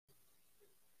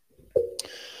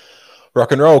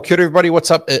Rock and roll. Kia ora, everybody.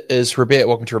 What's up? It is Robert.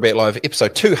 Welcome to Robert Live,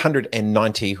 episode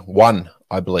 291,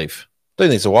 I believe.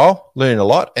 Doing this a while, learning a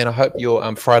lot, and I hope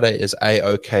your Friday is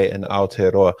A-OK in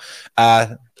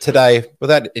Aotearoa. Today,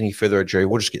 without any further ado,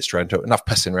 we'll just get straight into it. Enough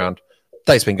pissing around.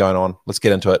 Day's been going on. Let's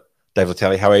get into it. Dave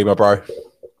Letali, how are you, my bro?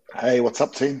 Hey, what's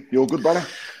up, team? You all good, brother?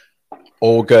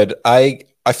 All good. I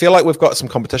feel like we've got some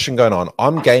competition going on.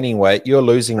 I'm gaining weight, you're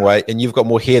losing weight, and you've got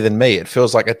more hair than me. It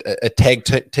feels like a tag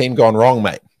team gone wrong,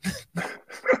 mate.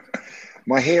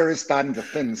 My hair is starting to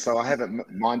thin, so I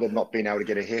haven't minded not being able to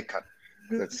get a haircut.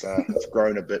 It's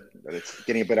grown a bit, but it's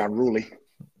getting a bit unruly.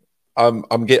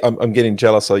 I'm getting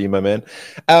jealous of you, my man.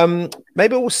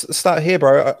 Maybe we'll start here,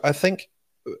 bro. I think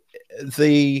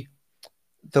the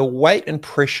weight and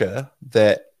pressure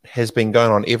that has been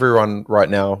going on everyone right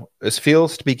now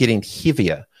feels to be getting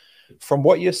heavier. From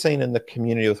what you're seeing in the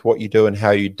community with what you do and how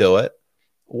you do it,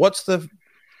 what's the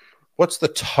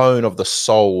tone of the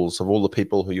souls of all the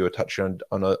people who you were touching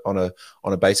on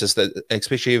a basis that,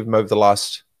 especially even over the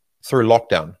last through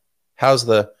lockdown, how's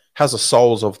the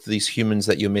souls of these humans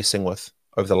that you're messing with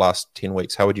over the last 10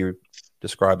 weeks? How would you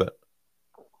describe it?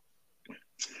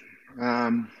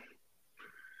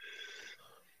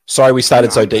 Sorry, we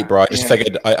started so deep, bro. I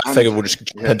figured we'll just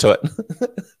jump into it.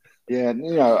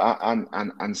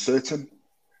 Uncertain,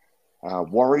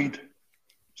 worried,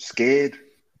 scared.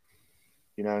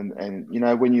 And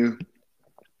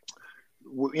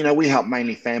when we help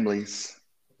mainly families,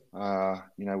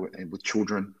 with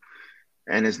children,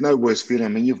 and there's no worse feeling. I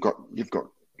mean, you've got,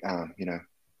 how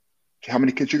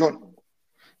many kids you got?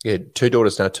 Yeah, 2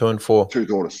 daughters now, 2 and 4. 2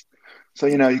 daughters. So,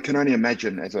 you can only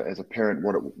imagine as a parent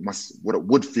what it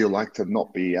would feel like to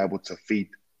not be able to feed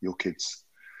your kids,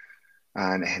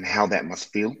 and how that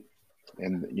must feel.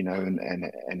 And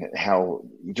and how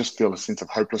you just feel a sense of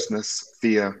hopelessness,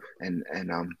 fear, and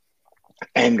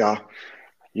anger,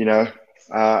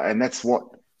 and that's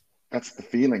the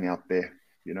feeling out there.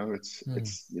 It's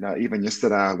even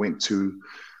yesterday I went to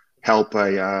help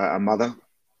a mother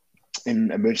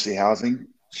in emergency housing.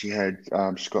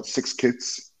 She's got 6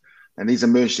 kids, and these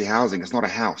emergency housing, it's not a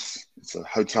house, it's a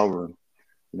hotel room,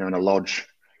 in a lodge.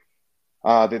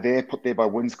 They're there, put there by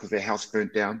winds because their house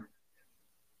burnt down.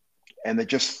 And they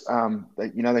just,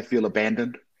 they feel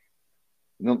abandoned,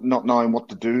 not knowing what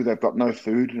to do. They've got no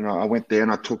food. I went there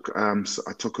and I took her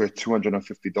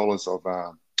 $250 of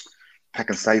Pack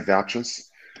and Save vouchers,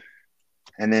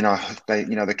 and then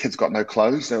the kids got no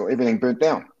clothes, so everything burnt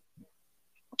down.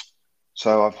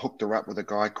 So I've hooked her up with a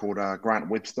guy called Grant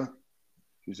Webster,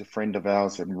 who's a friend of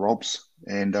ours and Rob's,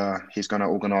 and he's going to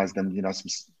organise them,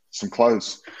 some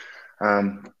clothes.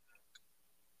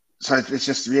 So it's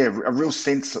just, a real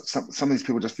sense that some of these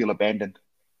people just feel abandoned,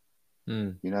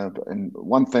 And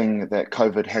one thing that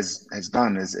COVID has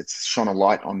done is it's shone a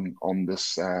light on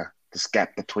this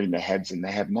gap between the haves and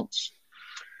the have-nots.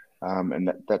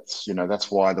 And that's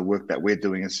why the work that we're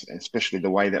doing is, especially the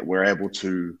way that we're able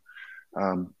to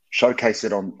showcase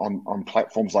it on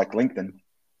platforms like LinkedIn.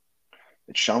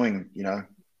 It's showing, I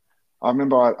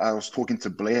remember I was talking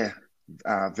to Blair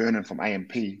Vernon from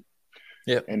AMP.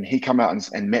 Yeah, and he come out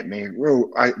and met me, real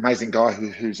amazing guy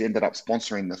who's ended up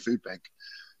sponsoring the food bank.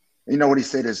 You know what he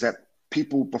said is that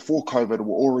people before COVID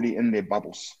were already in their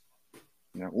bubbles,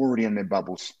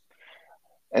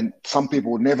 and some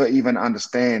people would never even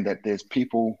understand that there's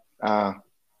people, that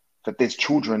there's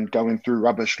children going through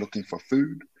rubbish looking for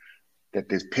food, that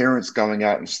there's parents going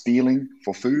out and stealing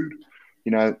for food,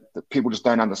 that people just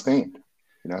don't understand.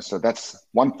 So that's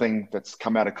one thing that's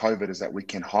come out of COVID, is that we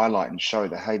can highlight and show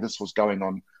that, hey, this was going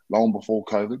on long before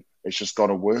COVID. It's just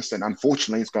gotten worse. And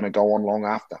unfortunately, it's going to go on long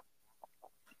after.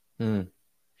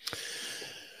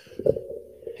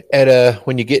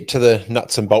 When you get to the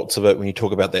nuts and bolts of it, when you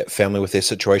talk about that family with their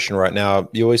situation right now,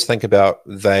 you always think about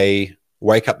they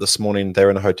wake up this morning,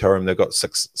 they're in a hotel room, they've got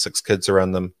six kids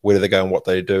around them, where do they go and what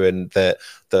they do, and the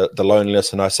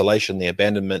loneliness and isolation, the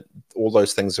abandonment, all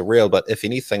those things are real. But if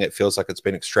anything, it feels like it's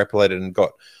been extrapolated and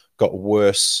got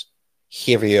worse,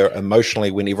 heavier emotionally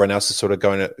when everyone else is sort of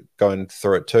going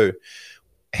through it too.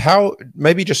 How,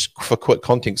 maybe just for quick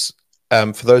context,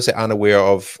 for those that aren't aware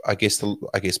of, I guess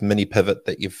mini pivot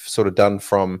that you've sort of done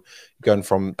from going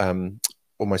from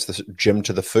almost the gym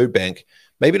to the food bank.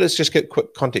 Maybe let's just get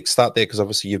quick context, start there, because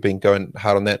obviously you've been going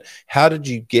hard on that. How did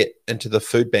you get into the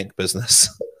food bank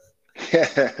business?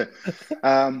 It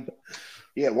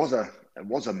was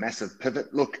a massive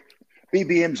pivot. Look,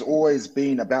 BBM's always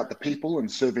been about the people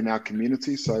and serving our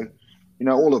community. So,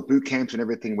 all the boot camps and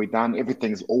everything we've done,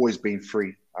 everything's always been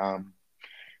free. And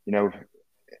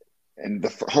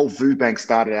the whole food bank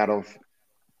started out of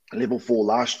level 4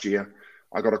 last year.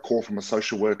 I got a call from a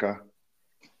social worker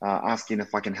asking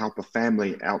if I can help a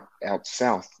family out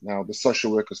south. Now, the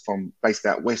social workers based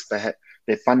out west,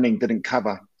 their funding didn't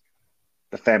cover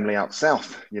the family out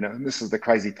south. And this is the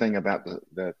crazy thing about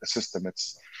the system.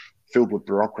 It's filled with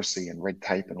bureaucracy and red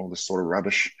tape and all this sort of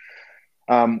rubbish.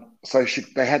 So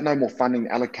they had no more funding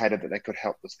allocated that they could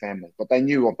help this family, but they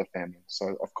knew of the family.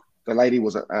 So the lady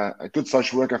was a good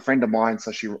social worker, a friend of mine.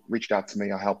 So she reached out to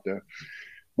me. I helped her.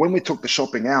 When we took the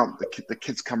shopping out, the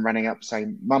kids come running up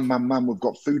saying, Mum, we've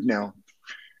got food now.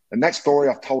 And that story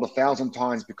I've told 1,000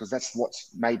 times because that's what's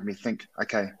made me think,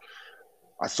 okay,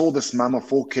 I saw this mum of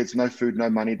 4 kids, no food, no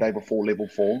money, day before level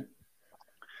 4.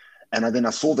 And then I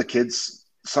saw the kids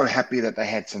so happy that they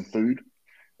had some food.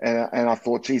 And I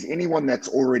thought, geez, anyone that's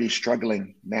already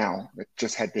struggling now, that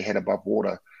just had their head above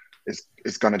water,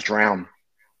 is going to drown.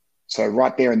 So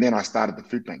right there and then I started the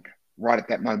food bank, right at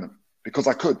that moment, because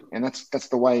I could. And that's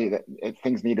the way that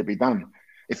things need to be done.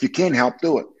 If you can help,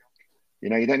 do it. You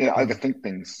don't need to overthink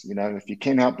things. If you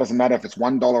can help, doesn't matter if it's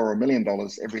 $1 or $1 million,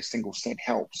 every single cent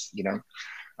helps,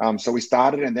 So we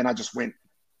started, and then I just went,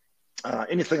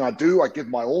 anything I do, I give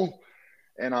my all.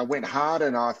 And I went hard,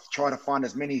 and I tried to find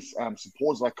as many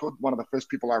support as I could. One of the first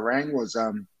people I rang was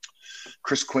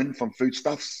Chris Quinn from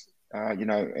Foodstuffs,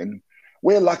 and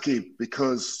we're lucky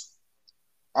because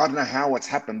I don't know how it's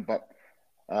happened, but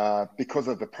because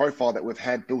of the profile that we've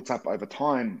had built up over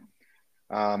time,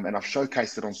 and I've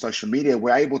showcased it on social media,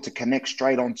 we're able to connect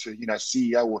straight onto,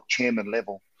 CEO or chairman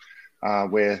level,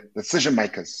 where decision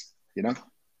makers,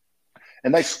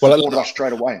 and they supported us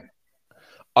straight away.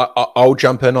 I'll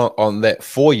jump in on that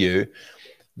for you.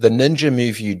 The ninja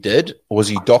move you did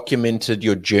was you documented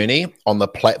your journey on the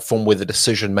platform where the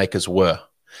decision makers were.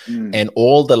 And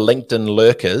all the LinkedIn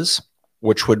lurkers,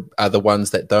 which are the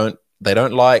ones that they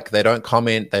don't like, they don't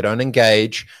comment, they don't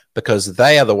engage, because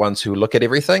they are the ones who look at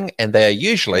everything, and they are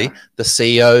usually the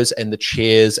CEOs and the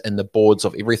chairs and the boards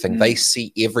of everything. They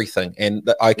see everything. And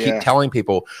I keep telling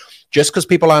people, just because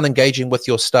people aren't engaging with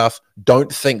your stuff,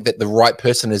 don't think that the right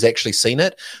person has actually seen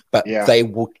it, but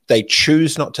they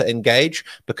choose not to engage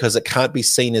because it can't be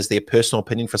seen as their personal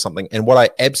opinion for something. And what I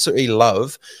absolutely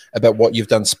love about what you've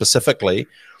done specifically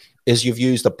is you've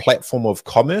used a platform of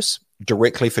commerce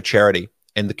directly for charity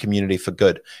and the community for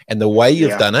good. And the way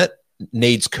you've done it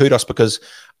needs kudos, because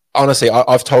honestly,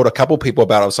 I've told a couple people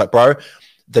about it. I was like, bro,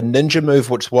 the ninja move,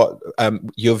 which what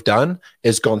you've done,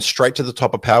 is gone straight to the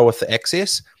top of power with the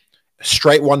access,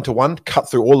 straight one-to-one, cut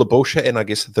through all the bullshit and I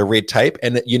guess the red tape,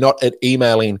 and you're not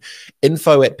emailing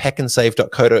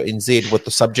info@packandsave.co.nz with the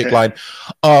subject line,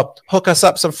 oh, hook us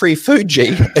up some free food,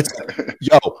 G. It's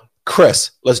yo,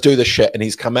 Chris, let's do this shit. And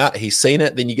he's come out, he's seen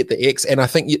it, then you get the X. And I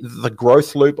think the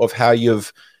growth loop of how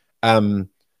you've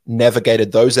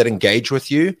navigated those that engage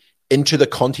with you into the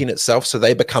content itself, so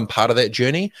they become part of that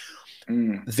journey,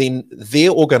 then their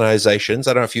organizations,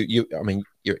 I don't know if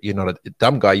you're not a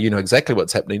dumb guy, you know exactly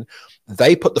what's happening.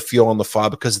 They put the fuel on the fire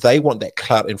because they want that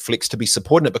clout and flex to be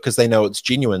supporting it because they know it's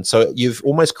genuine. So you've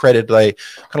almost created a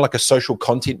kind of like a social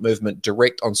content movement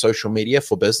direct on social media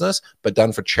for business, but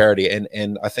done for charity.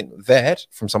 And I think that,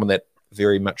 from someone that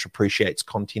very much appreciates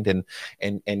content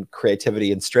and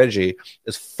creativity and strategy,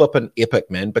 is flippin' epic,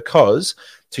 man, because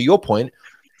to your point,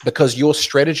 because your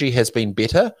strategy has been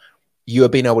better, you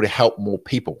have been able to help more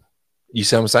people. You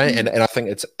see what I'm saying? And I think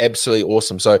it's absolutely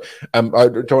awesome. So I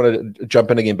don't want to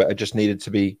jump in again, but it just needed to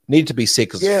be said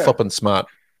because it's flipping smart.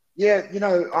 Yeah,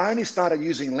 I only started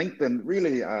using LinkedIn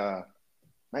really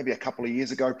maybe a couple of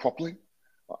years ago properly.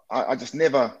 I just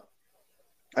never.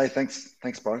 Hey, thanks,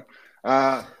 bro.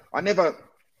 I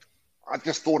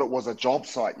just thought it was a job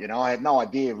site. I had no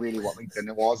idea really what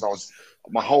LinkedIn was.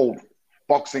 My whole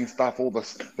boxing stuff, all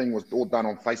this thing was all done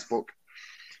on Facebook.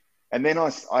 And then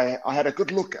I had a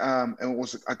good look, and it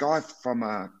was a guy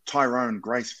from Tyrone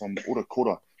Grace from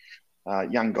Urakura,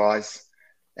 young guys,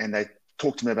 and they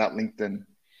talked to me about LinkedIn. And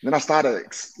then I started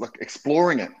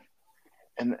exploring it,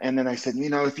 and then they said,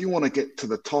 if you want to get to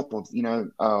the top of,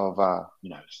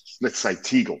 let's say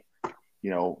Tegel,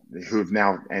 who have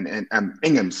now and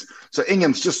Ingham's. So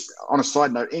Ingham's, just on a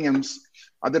side note, Ingham's,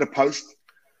 I did a post.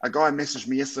 A guy messaged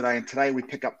me yesterday, and today we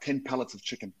pick up 10 pallets of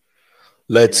chicken.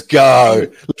 Let's go.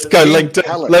 Let's go, LinkedIn.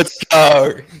 Pallets. Let's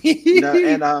go.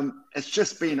 And it's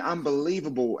just been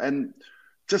unbelievable, and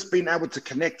just being able to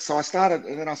connect. So I started,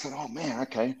 and then I said, oh man,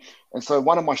 okay. And so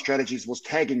one of my strategies was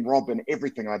tagging Rob in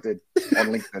everything I did on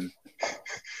LinkedIn.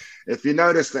 If you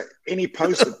notice that any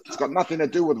post that's got nothing to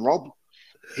do with Rob,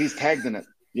 he's tagged in it.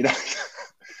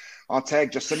 I'll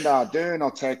tag Jacinda Ardern,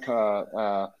 I'll tag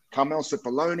Carmel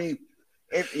Cipollone.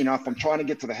 If I'm trying to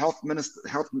get to the Health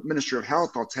Ministry of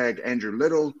Health, I'll tag Andrew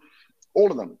Little, all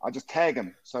of them. I just tag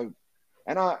them. So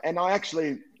And I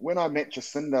actually, when I met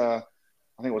Jacinda,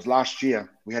 I think it was last year,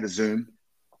 we had a Zoom,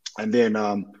 and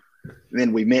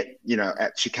then we met.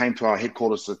 She came to our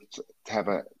headquarters to have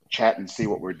a chat and see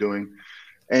what we're doing.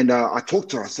 And I talked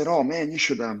to her. I said, "Oh man, you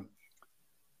should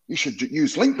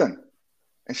use LinkedIn."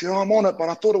 And she said, "Oh, I'm on it, but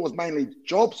I thought it was mainly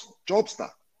job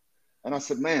stuff." And I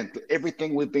said, "Man,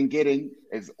 everything we've been getting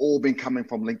has all been coming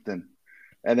from LinkedIn."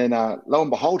 And then lo and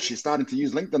behold, she's starting to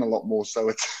use LinkedIn a lot more. So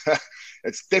it's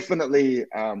it's definitely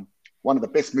one of the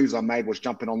best moves I made was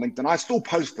jumping on LinkedIn. I still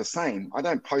post the same. I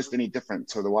don't post any different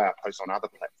to the way I post on other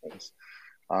platforms.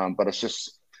 But it's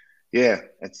just, yeah,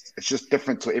 it's just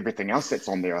different to everything else that's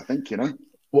on there, I think,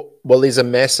 Well, there's a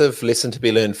massive lesson to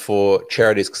be learned for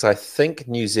charities, because I think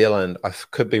New Zealand, I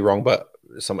could be wrong, but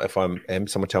if I am,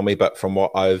 someone tell me, but from what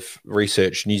I've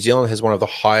researched, New Zealand has one of the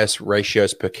highest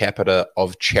ratios per capita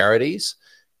of charities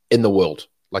in the world.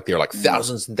 Like there are like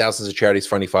thousands and thousands of charities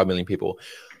for only 5 million people.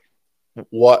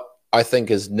 What I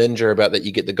think is ninja about that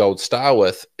you get the gold star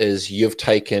with is you've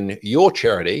taken your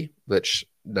charity, which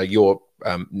your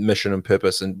mission and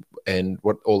purpose and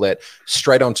what all that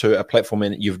straight onto a platform,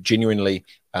 and you've genuinely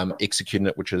executed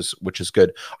it, which is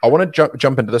good. I want to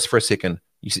jump into this for a second.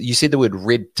 You said the word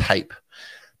red tape.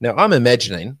 Now I'm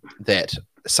imagining that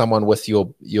someone with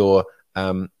your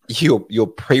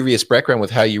previous background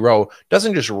with how you roll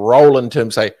doesn't just roll into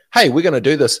and say, "Hey, we're going to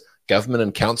do this." Government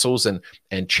and councils and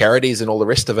charities and all the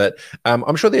rest of it.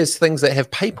 I'm sure there's things that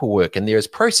have paperwork, and there's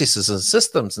processes and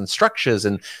systems and structures,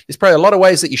 and there's probably a lot of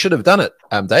ways that you should have done it,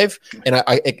 Dave. And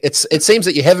it seems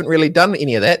that you haven't really done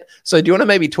any of that. So do you want to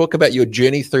maybe talk about your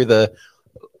journey through the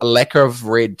lack of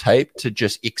red tape to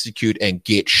just execute and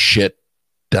get shit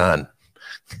done?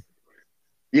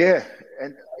 Yeah.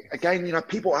 And again,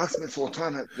 people ask me this all the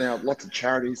time. Now, lots of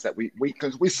charities that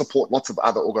because we support lots of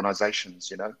other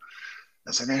organizations,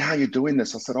 I said, "Man, how are you doing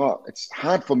this?" I said, "Oh, it's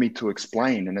hard for me to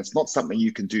explain, and it's not something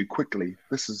you can do quickly.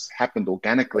 This has happened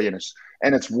organically, and it's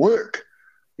work.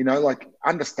 Like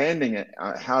understanding it,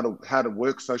 how to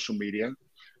work social media,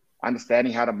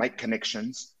 understanding how to make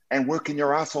connections, and working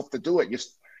your ass off to do it.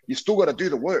 You still got to do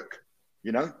the work.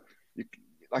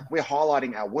 Like we're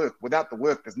highlighting our work. Without the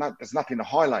work, there's nothing to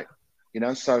highlight.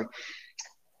 So."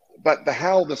 But the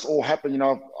how this all happened,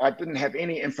 I didn't have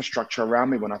any infrastructure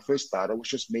around me when I first started. It was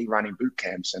just me running boot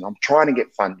camps, and I'm trying to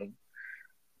get funding.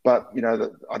 But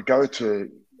I'd go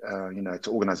to to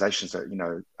organizations that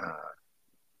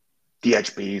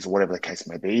DHBs or whatever the case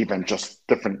may be, even just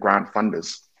different grant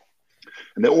funders,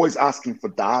 and they're always asking for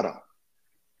data,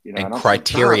 and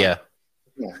criteria.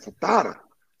 For data.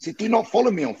 See, do not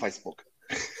follow me on Facebook.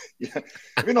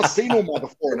 Have you not seen all my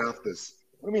before and afters?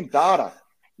 What do you mean data?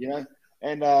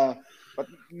 And but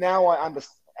now I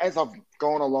understand as I've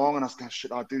gone along, and I was going,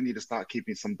 shit, I do need to start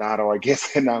keeping some data, I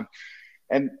guess. And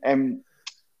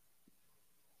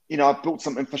I've built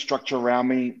some infrastructure around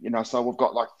me, so we've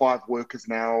got like 5 workers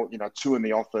now, 2 in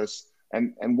the office.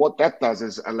 And what that does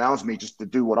is allows me just to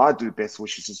do what I do best,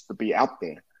 which is just to be out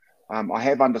there. I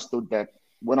have understood that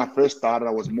when I first started,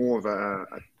 I was more of a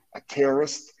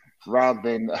terrorist rather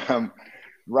than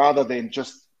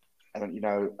just an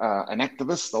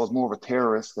activist. I was more of a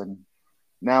terrorist, and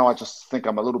now I just think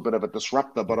I'm a little bit of a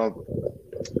disruptor. But I've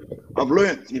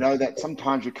learned, that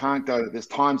sometimes you can't go. There's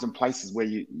times and places where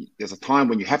there's a time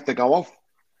when you have to go off,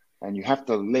 and you have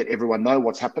to let everyone know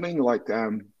what's happening. Like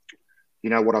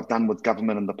what I've done with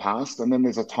government in the past, and then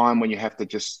there's a time when you have to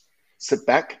just sit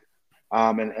back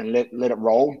and let it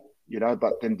roll.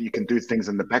 But then you can do things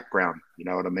in the background. You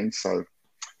know what I mean? So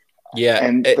yeah,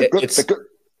 and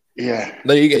yeah.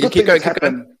 No, you keep going.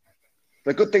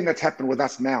 The good thing that's happened with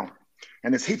us now,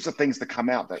 and there's heaps of things to come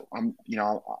out that I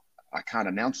can't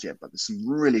announce yet, but there's some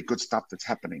really good stuff that's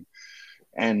happening,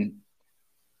 and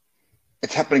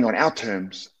it's happening on our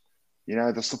terms.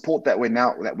 The support that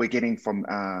we're getting from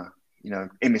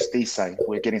MSD, say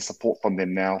we're getting support from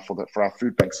them now for our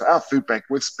food bank. So our food bank,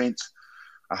 we've spent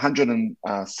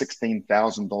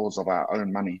 $116,000 of our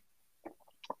own money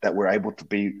that we're able to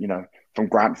be, from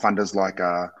grant funders like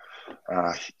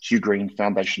Hugh Green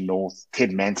Foundation North,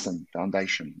 Ted Manson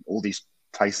Foundation, all these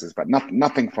places, but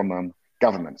nothing from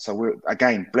government. So we're,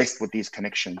 again, blessed with these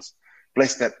connections.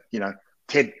 Blessed that,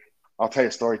 Ted, I'll tell you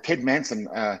a story. Ted Manson,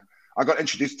 I got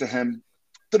introduced to him,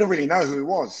 didn't really know who he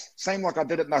was. Same like I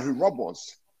didn't know who Rob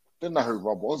was. Didn't know who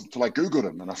Rob was until I Googled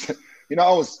him. And I said,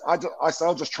 I said,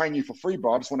 I'll just train you for free,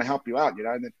 bro. I just want to help you out,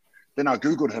 And then I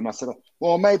Googled him. I said,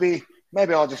 well, maybe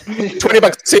I'll just $20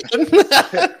 a session.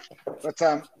 But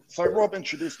so Rob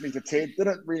introduced me to Ted.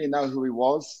 Didn't really know who he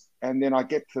was, and then I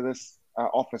get to this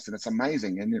office, and it's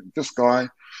amazing. And this guy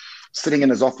sitting in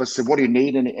his office said, "What do you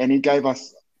need?" And he gave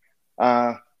us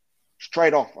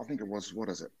straight off. I think it was, what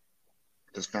is it?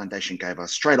 This foundation gave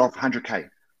us straight off 100K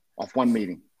off one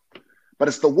meeting. But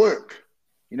it's the work.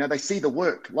 You know, they see the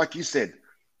work. Like you said,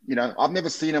 you know, I've never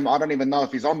seen him. I don't even know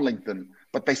if he's on LinkedIn,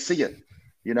 but they see it,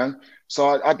 you know.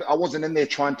 So I wasn't in there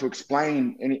trying to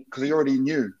explain any, because he already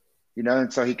knew, you know.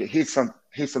 And so here's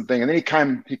something. And then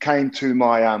he came to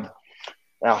my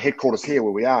our headquarters here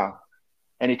where we are,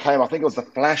 and he came. I think it was the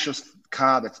flashiest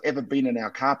car that's ever been in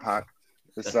our car park.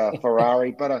 This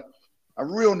Ferrari, but a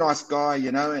real nice guy,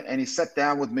 you know. And he sat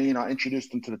down with me, and I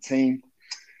introduced him to the team.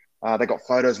 They got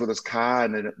photos with his car,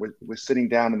 and then we're sitting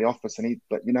down in the office, and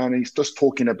he's just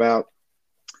talking about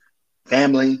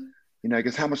family, you know,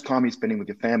 because how much time are you spending with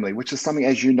your family, which is something,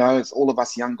 as you know, it's all of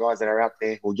us young guys that are out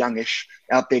there, or youngish,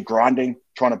 out there grinding,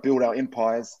 trying to build our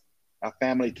empires. Our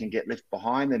family can get left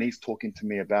behind, and he's talking to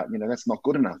me about, you know, that's not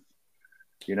good enough,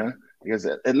 you know, because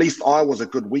at least I was a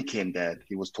good weekend dad.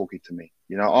 He was talking to me,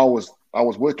 you know, I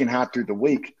was working hard through the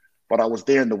week, but I was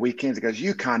there in the weekends. He goes,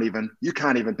 you can't even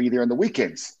be there in the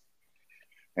weekends.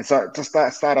 And so it just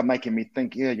started making me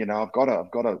think, yeah, you know, I've got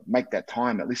to make that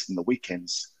time, at least in the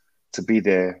weekends, to be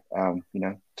there, you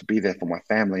know, to be there for my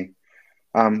family.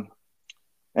 And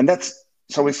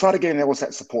so we started getting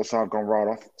that support. So I've gone right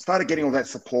off, started getting all that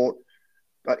support,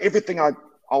 but everything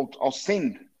I'll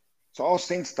send. So I'll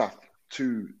send stuff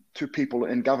to people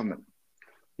in government,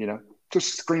 you know,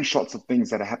 just screenshots of things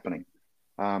that are happening.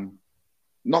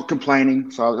 Not complaining.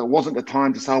 So it wasn't the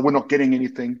time to say, oh, we're not getting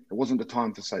anything. It wasn't the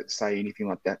time to say anything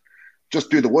like that.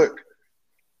 Just do the work,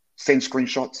 send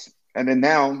screenshots. And then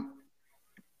now,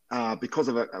 because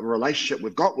of a relationship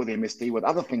we've got with MSD, with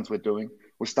other things we're doing,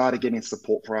 we started getting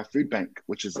support for our food bank,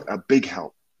 which is a big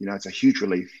help. You know, it's a huge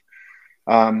relief.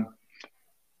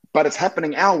 But it's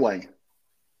happening our way.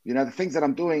 You know, the things that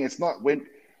I'm doing,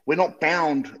 we're not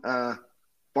bound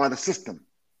by the system.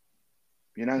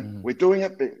 You know, we're doing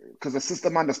it because the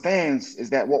system understands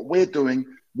is that what we're doing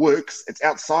works. It's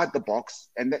outside the box,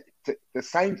 and the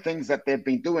same things that they've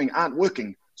been doing aren't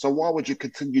working. So why would you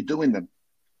continue doing them?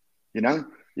 You know,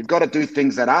 you've got to do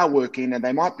things that are working, and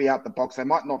they might be out the box. They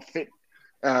might not fit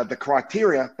the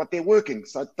criteria, but they're working.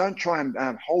 So don't try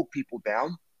and hold people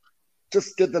down.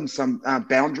 Just give them some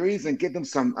boundaries and give them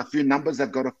a few numbers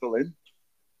they've got to fill in,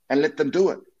 and let them do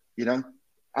it. You know.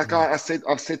 Like I've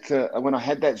said to, when I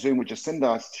had that Zoom with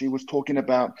Jacinda, she was talking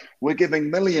about, we're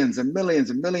giving millions and millions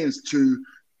and millions to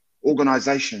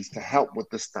organizations to help with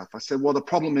this stuff. I said, well, the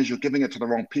problem is you're giving it to the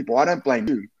wrong people. I don't blame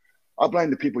you. I blame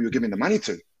the people you're giving the money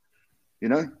to. You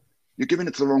know, you're giving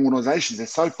it to the wrong organizations. They're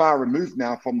so far removed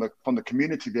now from the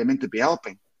community they're meant to be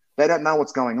helping. They don't know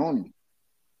what's going on.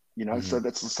 You know, so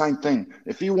that's the same thing.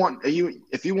 If you want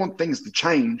things to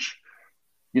change,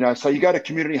 you know, so you go to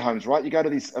community homes, right? You go to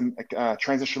these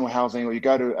transitional housing, or you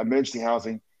go to emergency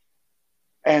housing,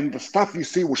 and the stuff you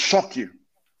see will shock you.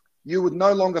 You would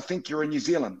no longer think you're in New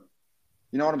Zealand.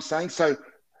 You know what I'm saying? So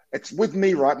it's with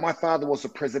me, right? My father was the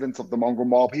president of the mongrel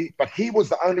mob, but he was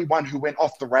the only one who went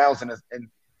off the rails, and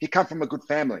he come from a good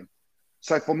family.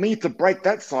 So for me to break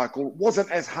that cycle wasn't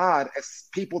as hard as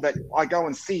people that I go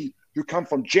and see who come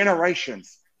from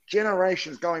generations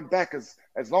going back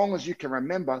as long as you can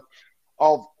remember,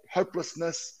 of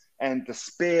hopelessness and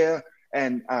despair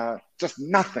and just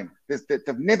nothing.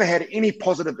 They've never had any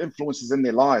positive influences in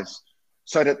their lives.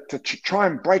 So to try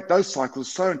and break those cycles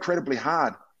is so incredibly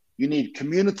hard. You need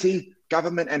community,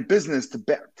 government, and business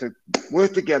to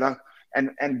work together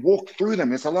and walk through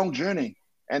them. It's a long journey.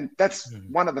 And that's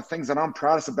one of the things that I'm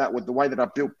proudest about with the way that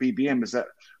I've built BBM, is that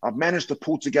I've managed to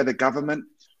pull together government,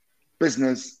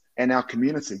 business, and our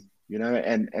community. You know,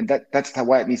 and that's the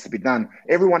way it needs to be done.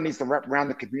 Everyone needs to wrap around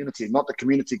the community, not the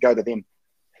community go to them.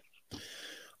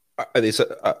 There's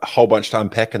a whole bunch to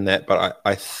unpack in that, but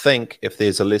I think if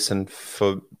there's a lesson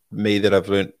for me that I've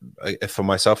learned for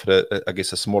myself at I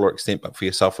guess a smaller extent, but for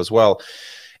yourself as well,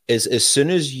 is as soon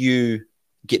as you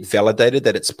get validated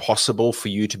that it's possible for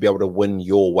you to be able to win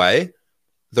your way,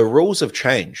 the rules have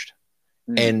changed.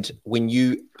 And when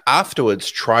you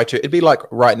afterwards it'd be like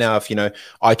right now, if, you know,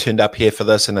 I turned up here for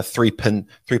this in a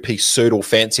three-piece suit all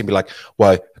fancy and be like,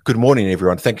 well, good morning,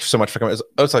 everyone. Thank you so much for coming.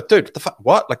 I was like, dude, what the fuck?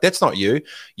 What? Like, that's not you.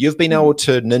 You've been able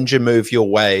to ninja move your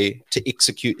way to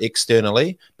execute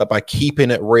externally, but by keeping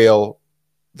it real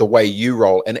the way you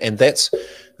roll. And that's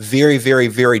very, very,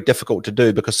 very difficult to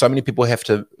do, because so many people have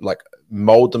to like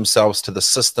mold themselves to the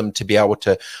system to be able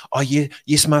to, oh yeah,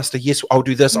 yes, master, yes, I'll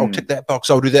do this, I'll tick that box,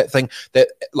 I'll do that thing. That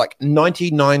like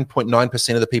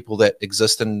 99.9% of the people that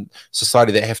exist in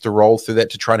society that have to roll through that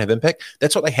to try and have impact,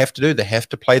 that's what they have to do. They have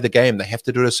to play the game. They have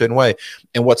to do it a certain way.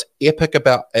 And what's epic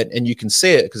about it, and you can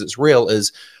see it because it's real,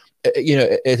 is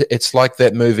it's like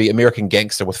that movie American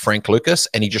Gangster with Frank Lucas,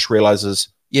 and he just realizes,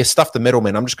 yeah, stuff the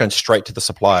middleman. I'm just going straight to the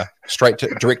supplier, straight to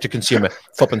direct to consumer,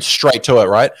 flipping straight to it,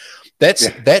 right? That's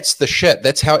the shit.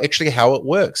 That's how it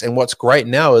works. And what's great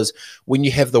now is when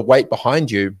you have the weight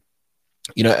behind you.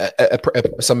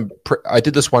 I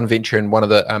did this one venture, and one of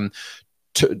the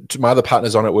to my other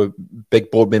partners on it were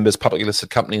big board members, publicly listed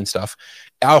company and stuff.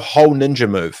 The whole ninja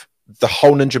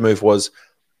move was,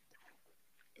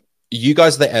 you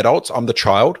guys are the adults, I'm the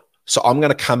child, so I'm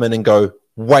going to come in and go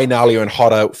way gnarlier and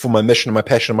hotter for my mission and my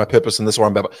passion and my purpose, and this is what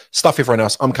I'm about. Stuff everyone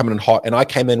else, I'm coming in hot. And I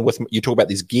came in with, you talk about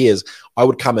these gears, I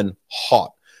would come in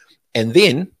hot and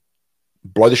then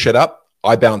blow the shit up.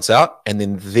 I bounce out, and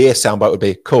then their soundbite would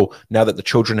be, cool, now that the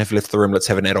children have left the room, let's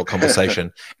have an adult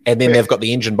conversation. And then they've got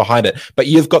the engine behind it. But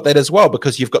you've got that as well,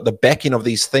 because you've got the backing of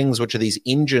these things, which are these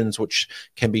engines which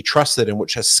can be trusted and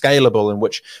which are scalable and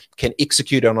which can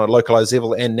execute on a localized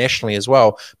level and nationally as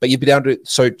well. But you'd be down to,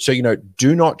 so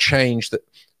do not change that.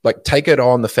 Like, take it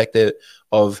on the fact that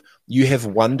of you have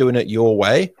one doing it your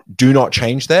way. Do not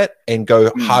change that and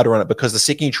go harder on it, because the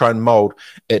second you try and mold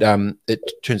it,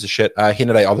 it turns to shit.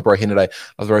 Henade,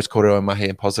 Alvaro called it on Mahi,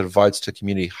 and positive vibes to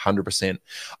community, 100%.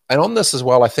 And on this as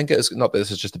well, I think it's not that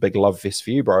this is just a big love fest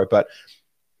for you, bro, but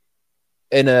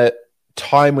in a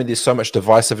time when there's so much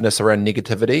divisiveness around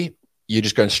negativity, you're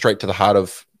just going straight to the heart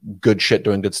of good shit,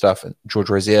 doing good stuff. And George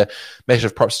Rozier,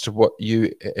 massive props to what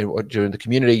you and what you do in the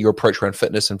community. Your approach around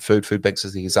fitness and food banks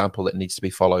is the example that needs to be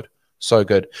followed. So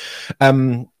good.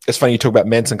 It's funny you talk about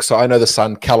Manson, because I know the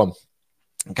son, Callum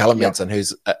Manson,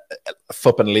 who's a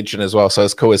flipping legend as well. So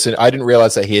it's cool. I didn't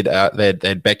realize that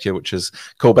they'd backed you, which is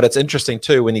cool. But it's interesting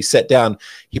too, when he sat down,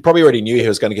 he probably already knew he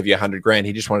was going to give you $100,000.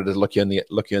 He just wanted to look you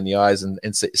in the eyes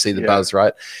and see the buzz,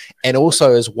 right? And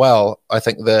also as well, I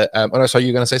think that so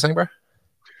you're going to say something, bro?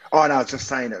 Oh no, I was just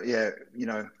saying that. Yeah,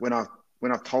 when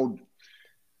I've told,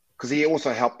 because he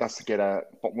also helped us to get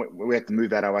we had to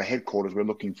move out of our headquarters. We're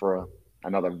looking for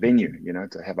another venue,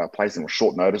 to have our place, and with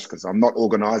short notice, because I'm not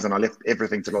organized and I left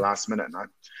everything to the last minute. And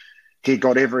he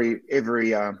got every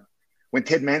when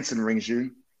Ted Manson rings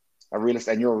you,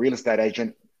 and you're a real estate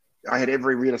agent, I had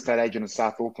every real estate agent in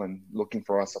South Auckland looking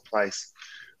for us a place.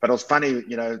 But it was funny,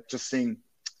 just seeing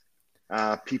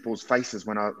people's faces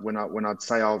when I'd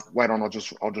say, "Oh, wait on, I'll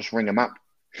just ring him up."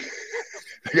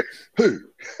 Who?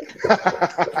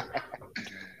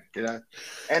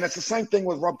 And it's the same thing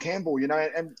with Rob Campbell,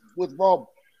 and with Rob,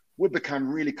 we've become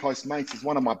really close mates. He's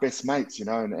one of my best mates,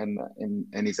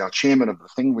 and he's our chairman of the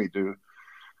thing we do.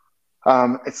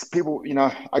 It's people,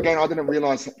 again, I didn't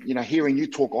realize, hearing you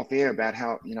talk off air about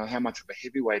how much of a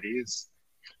heavyweight he is.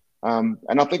 And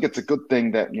I think it's a good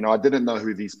thing that, I didn't know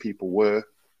who these people were,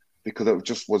 because it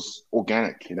just was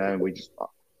organic, and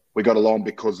we got along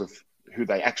because of who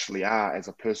they actually are as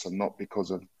a person, not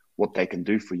because of what they can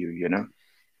do for you,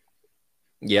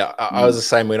 Yeah, I was the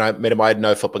same. When I met him, I had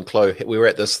no flipping clue. We were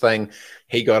at this thing.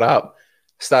 He got up,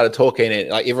 started talking, and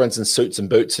like everyone's in suits and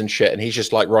boots and shit, and he's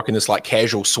just like rocking this like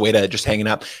casual sweater, just hanging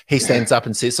up. He stands up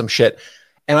and says some shit,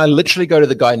 and I literally go to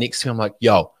the guy next to him, like,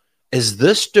 "Yo, is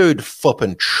this dude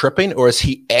flipping tripping, or is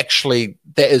he actually,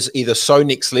 that is either so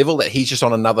next level that he's just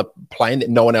on another plane that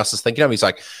no one else is thinking of?" He's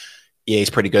like, "Yeah, he's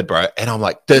pretty good, bro." And I'm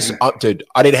like, dude,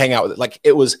 I need to hang out with it. Like,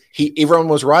 it was, everyone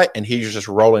was right, and he was just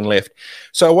rolling left.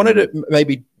 So I wanted to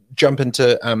maybe jump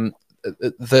into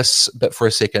this bit for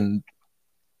a second.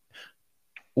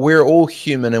 We're all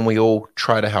human, and we all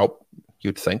try to help.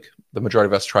 You'd think the majority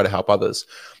of us try to help others.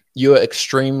 You are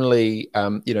extremely,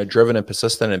 driven and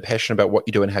persistent and passionate about what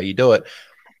you do and how you do it.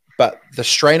 But the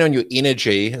strain on your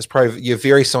energy is probably, you're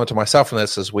very similar to myself in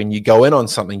this, is when you go in on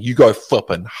something, you go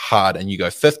flipping hard and you go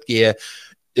fifth gear.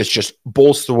 It's just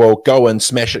balls to the wall, go in,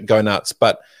 smash it, go nuts.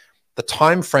 But the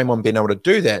time frame on being able to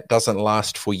do that doesn't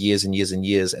last for years and years and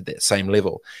years at that same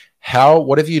level.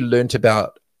 What have you learned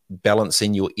about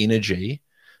balancing your energy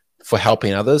for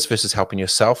helping others versus helping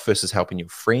yourself, versus helping your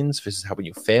friends, versus helping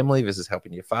your family, versus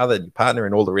helping your father and your partner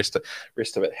and all the rest of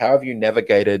it? How have you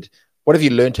navigated, what have you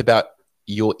learned about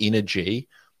your energy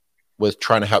with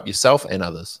trying to help yourself and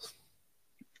others?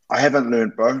 I haven't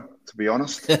learned, bro, to be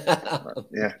honest.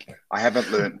 Yeah, I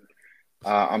haven't learned.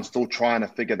 I'm still trying to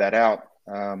figure that out.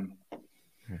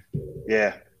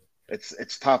 Yeah,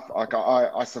 it's tough. Like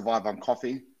I survive on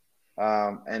coffee,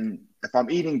 and if I'm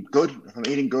eating good,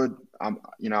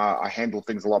 I handle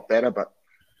things a lot better. But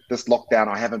this lockdown,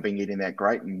 I haven't been eating that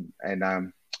great, and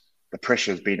the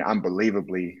pressure has been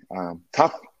unbelievably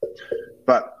tough.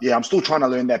 But yeah, I'm still trying to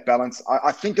learn that balance.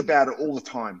 I think about it all the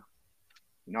time.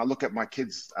 I look at my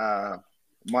kids.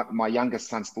 My youngest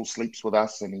son still sleeps with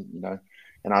us, and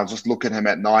And I'll just look at him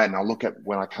at night, and I'll look at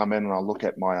when I come in, and I'll look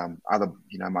at my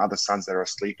my other sons that are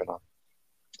asleep, and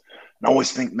I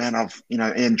always think, man,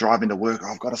 and driving to work,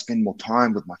 I've got to spend more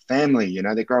time with my family. You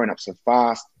know, they're growing up so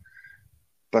fast.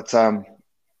 But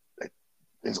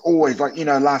there's always, like,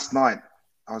 last night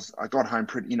I got home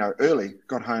pretty, early.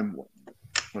 Got home, it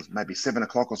was maybe 7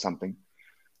 o'clock or something.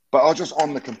 But I was just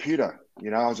on the computer.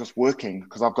 I was just working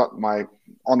because I've got my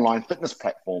online fitness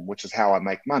platform, which is how I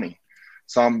make money.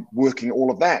 So I'm working all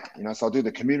of that. So I do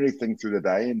the community thing through the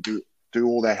day and do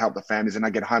all that, help the families. And I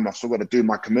get home, I've still got to do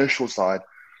my commercial side.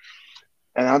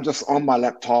 And I'm just on my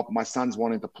laptop. My son's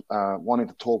wanting to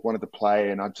talk, wanted to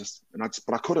play,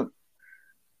 but I couldn't.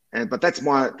 But that's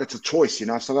a choice,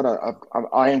 So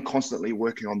I am constantly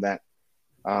working on that,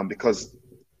 because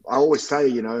I always say,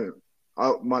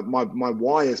 my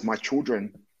why is my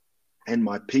children and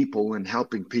my people and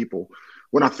helping people.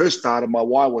 When I first started, my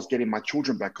why was getting my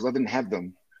children back because I didn't have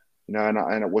them,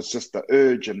 and it was just the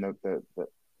urge and the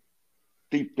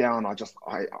deep down. I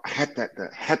had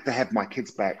to have my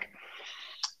kids back.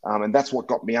 And that's what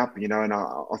got me up, and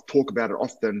I've talked about it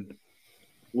often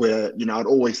where, I'd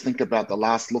always think about the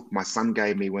last look my son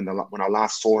gave me when I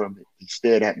last saw him. He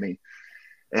stared at me,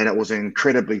 and it was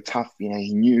incredibly tough.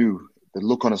 He knew the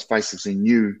look on his face as he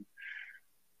knew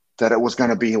that it was going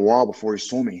to be a while before he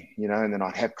saw me, and then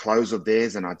I'd have clothes of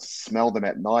theirs and I'd smell them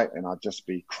at night and I'd just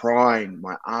be crying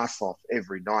my ass off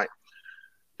every night.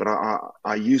 But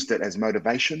I used it as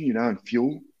motivation, and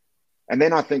fuel. And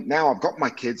then I think now I've got my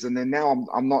kids, and then now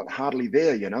I'm not hardly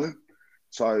there,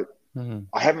 So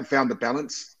I haven't found the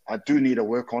balance. I do need to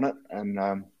work on it, and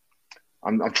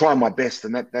I'm trying my best,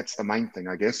 and that's the main thing,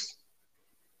 I guess.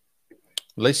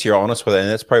 At least you're honest with it, and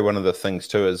that's probably one of the things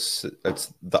too. Is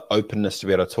it's the openness to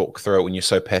be able to talk through it when you're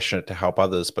so passionate to help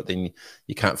others, but then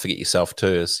you can't forget yourself too.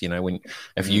 Is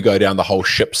if you go down, the whole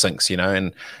ship sinks,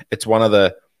 and it's one of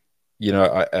the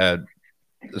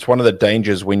it's one of the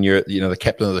dangers when you're, the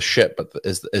captain of the ship, but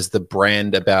is the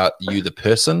brand about you, the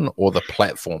person, or the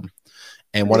platform?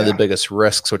 And one of the biggest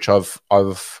risks, which I've,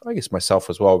 I guess myself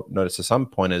as well, noticed at some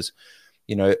point is,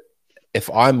 if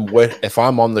I'm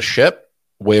on the ship,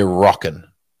 we're rocking.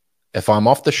 If I'm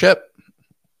off the ship,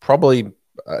 probably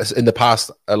in the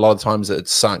past, a lot of times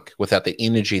it's sunk without the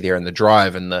energy there and the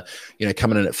drive and the,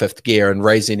 coming in at fifth gear and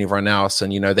raising everyone else.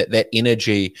 And, that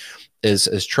energy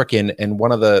is tricky. And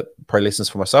one of the probably lessons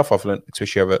for myself I've learned,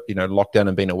 especially over, lockdown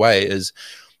and being away, is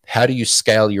how do you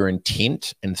scale your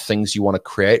intent and things you want to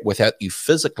create without you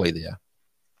physically there?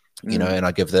 And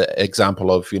I give the example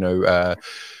of,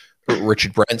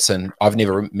 Richard Branson. I've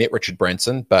never met Richard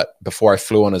Branson, but before I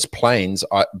flew on his planes,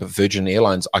 Virgin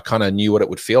Airlines, I kind of knew what it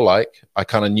would feel like. I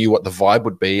kind of knew what the vibe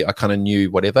would be. I kind of knew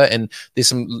whatever. And there's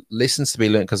some lessons to be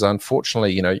learned because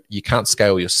unfortunately, you can't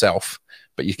scale yourself,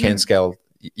 but you can scale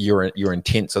your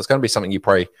intent. So it's going to be something you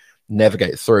probably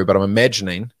navigate through. But I'm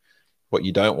imagining what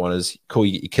you don't want is cool,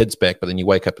 you get your kids back, but then you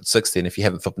wake up at 60, and if you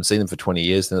haven't flipped seen them for 20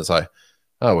 years, then it's like,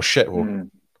 oh, well, shit, well,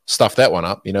 stuff that one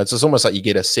up. It's just almost like you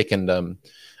get a second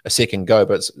go,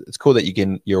 but it's cool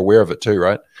that you're aware of it too,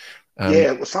 right?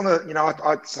 Well, some of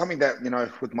something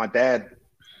that with my dad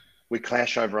we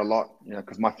clash over a lot,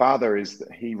 because my father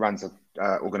he runs an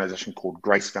organization called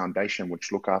Grace Foundation,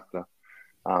 which look after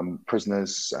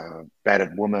prisoners,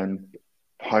 battered women,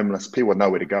 homeless people with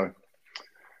nowhere to go,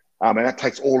 and that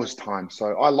takes all his time.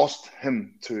 So I lost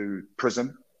him to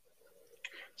prison,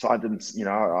 so I didn't,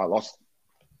 I lost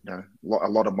a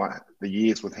lot of the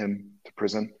years with him to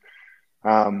prison.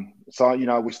 So,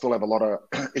 we still have a lot of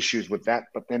issues with that,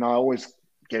 but then I always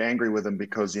get angry with him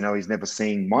because, he's never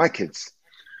seen my kids.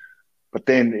 But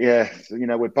then,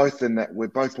 we're both in that, we're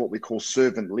both what we call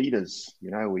servant leaders.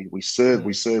 We serve,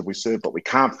 but we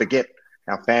can't forget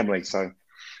our family. So,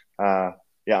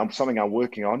 something I'm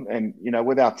working on. And,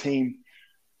 with our team,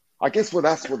 I guess with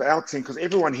our team, because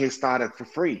everyone here started for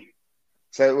free.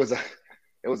 So it was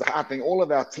a hard thing. All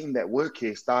of our team that work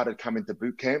here started coming to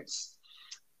boot camps.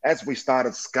 As we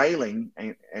started scaling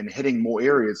and hitting more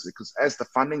areas, because as the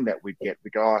funding that we get,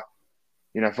 we go,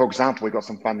 for example, we got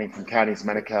some funding from Counties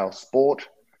Manukau Sport.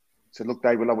 So look,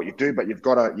 Dave, we love what you do, but you've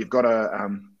got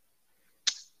to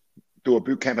do a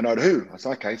boot camp in Otahu. I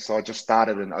said, okay. So I just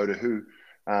started in Otahu,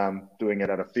 doing it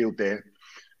at a field there.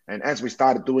 And as we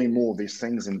started doing more of these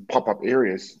things in pop-up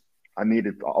areas, I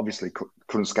obviously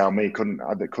couldn't scale me, couldn't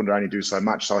only do so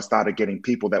much. So I started getting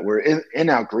people that were in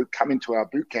our group come into our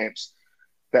boot camps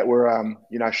that were,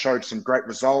 showed some great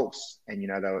results. And, they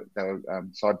were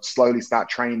so I'd slowly start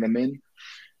training them in.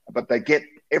 But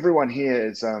everyone here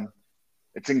is,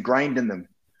 it's ingrained in them.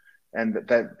 And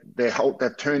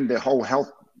they've turned their whole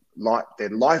their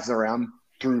lives around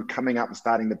through coming up and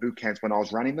starting the boot camps when I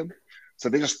was running them. So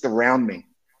they're just around me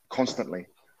constantly.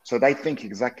 So they think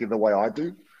exactly the way I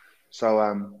do.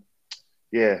 So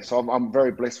yeah, so I'm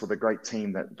very blessed with a great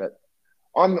team that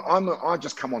I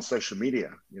just come on social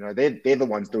media. You know, they're the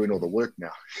ones doing all the work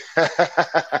now.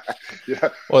 You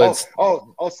know, Well,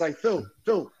 I'll say, Phil,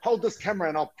 hold this camera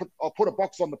and I'll put a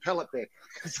box on the pallet there.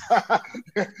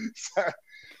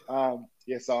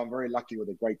 Yeah, so I'm very lucky with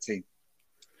a great team.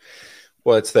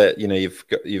 well, it's that, you know,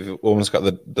 you've almost got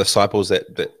the disciples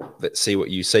that see what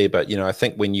you see. But, you know, I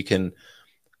think when you can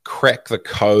crack the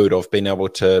code of being able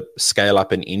to scale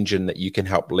up an engine that you can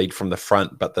help lead from the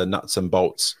front, but the nuts and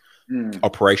bolts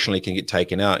operationally can get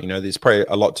taken out. You know, there's probably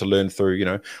a lot to learn through, you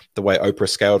know, the way Oprah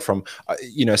scaled from,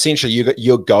 you know, essentially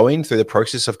you're going through the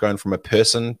process of going from a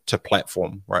person to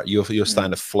platform, right? You're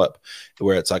starting to flip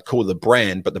where it's like, cool, the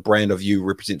brand, but the brand of you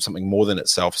represents something more than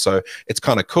itself. So it's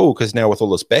kind of cool because now with all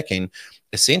this backing,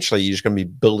 essentially you're just going to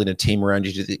be building a team around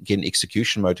you to get in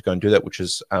execution mode to go and do that, which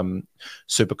is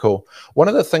super cool. One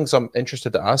of the things I'm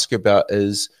interested to ask you about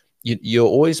is you've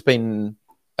always been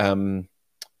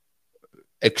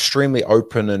extremely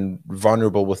open and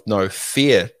vulnerable with no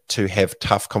fear to have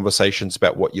tough conversations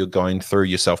about what you're going through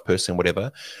yourself personally,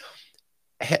 whatever.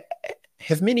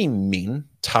 Have many men,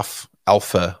 tough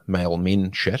alpha male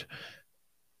men shit,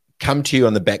 come to you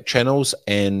on the back channels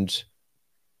and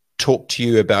talk to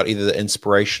you about either the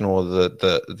inspiration or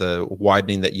the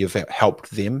widening that you've helped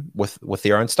them with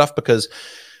their own stuff? Because,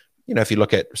 you know, if you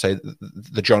look at, say,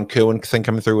 the John Kerwin thing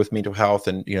coming through with mental health,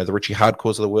 and, you know, the Richie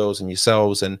Hardcores of the world and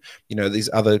yourselves, and, you know, these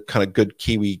other kind of good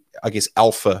Kiwi, I guess,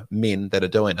 alpha men that are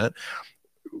doing it,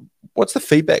 what's the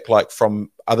feedback like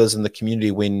from others in the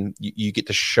community when you get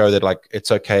to show that, like,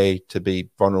 it's okay to be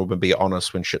vulnerable and be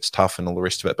honest when shit's tough and all the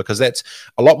rest of it? Because that's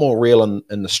a lot more real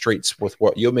in the streets with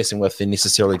what you're messing with than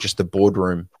necessarily just the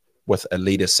boardroom with a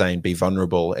leader saying be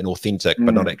vulnerable and authentic,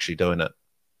 but not actually doing it.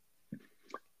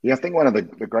 Yeah, I think one of the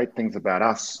great things about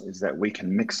us is that we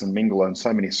can mix and mingle in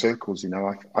so many circles. You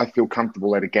know, I feel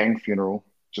comfortable at a gang funeral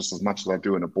just as much as I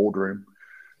do in a boardroom.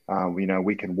 You know,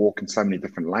 we can walk in so many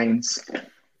different lanes.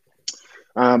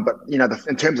 But, you know,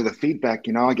 in terms of the feedback,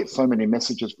 you know, I get so many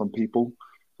messages from people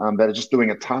that are just doing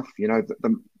it tough. You know,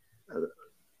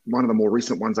 one of the more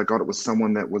recent ones I got, it was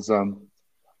someone that was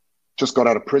just got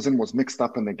out of prison, was mixed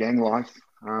up in the gang life,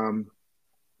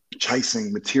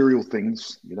 chasing material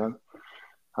things, you know.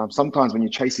 Sometimes when you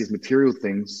chase these material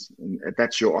things,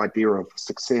 that's your idea of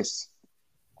success,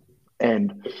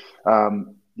 and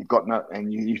you've got no,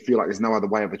 and you feel like there's no other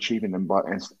way of achieving them but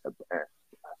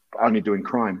only doing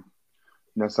crime.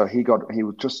 You know, so he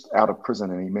was just out of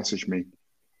prison, and he messaged me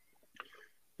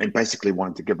and basically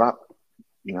wanted to give up.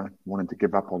 You know, wanted to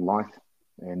give up on life,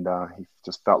 and he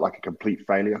just felt like a complete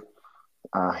failure.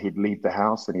 He'd leave the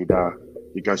house and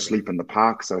he'd go sleep in the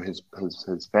park, so his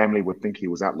family would think he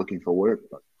was out looking for work,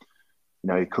 but, you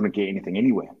know, he couldn't get anything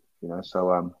anywhere. You know,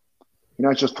 so you know,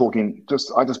 it's just talking.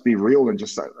 I just be real and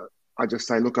I just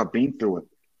say, look, I've been through it.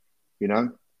 You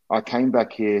know, I came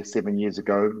back here 7 years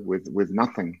ago with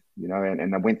nothing. You know,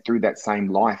 and I went through that same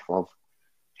life of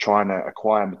trying to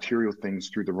acquire material things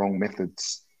through the wrong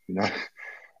methods. You know,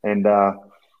 and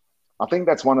I think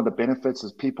that's one of the benefits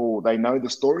is people, they know the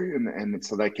story, and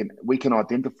so we can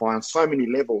identify on so many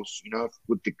levels, you know,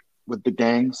 with the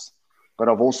gangs. But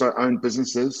I've also owned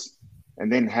businesses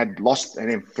and then had lost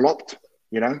and then flopped,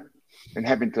 you know, and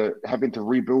having to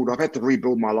rebuild. I've had to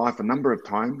rebuild my life a number of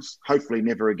times, hopefully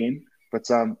never again. But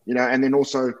you know, and then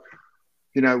also,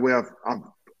 you know, where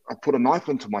I've put a knife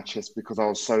into my chest because I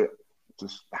was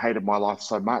just hated my life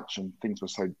so much and things were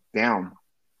so down.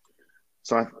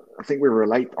 So I think we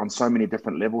relate on so many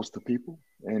different levels to people.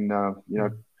 And, you know,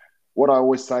 what I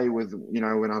always say with, you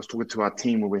know, when I was talking to our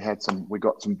team, where we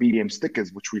got some BDM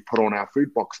stickers, which we put on our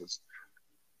food boxes.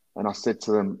 And I said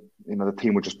to them, you know, the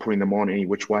team were just putting them on any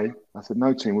which way. I said,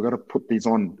 no, team, we've got to put these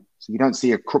on so you don't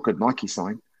see a crooked Nike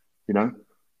sign, you know.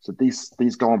 So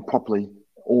these go on properly,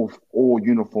 all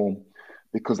uniform,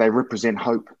 because they represent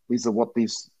hope. These are what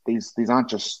these aren't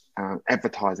just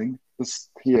advertising. This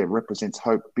here represents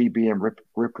hope. BBM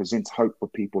represents hope for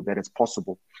people that it's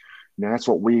possible. You know, that's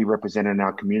what we represent in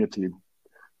our community.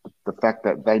 The fact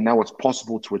that they know it's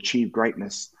possible to achieve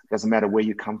greatness, doesn't matter where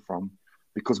you come from,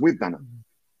 because we've done it.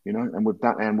 You know, and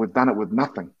we've done it with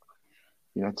nothing.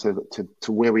 You know,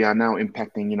 to where we are now,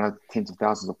 impacting, you know, tens of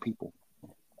thousands of people.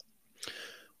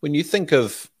 When you think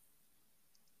of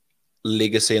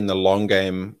legacy in the long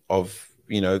game of,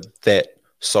 you know, that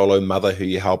solo mother who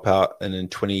you help out, and in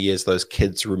 20 years those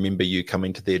kids remember you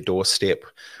coming to their doorstep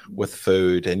with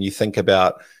food, and you think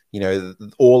about, you know,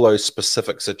 all those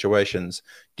specific situations,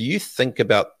 do you think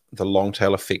about the long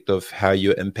tail effect of how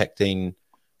you're impacting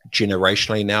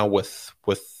generationally now with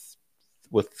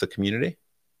the community?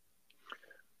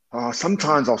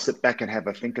 Sometimes I'll sit back and have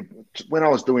a think of when I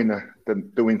was doing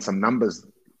doing some numbers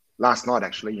last night,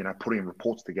 actually, putting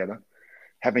reports together,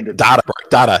 having to data, bro,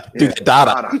 data, do the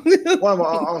data. Well,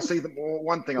 I'll see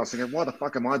one thing I was thinking, why the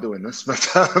fuck am I doing this?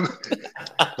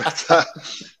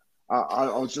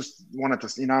 I was just wanted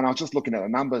to, and I was just looking at the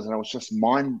numbers and I was just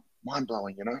mind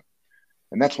blowing,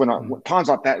 and that's when times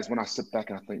like that is when I sit back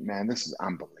and I think, man, this is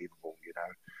unbelievable,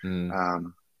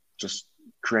 just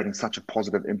creating such a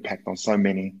positive impact on so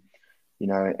many,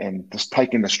 and just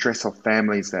taking the stress off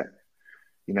families that,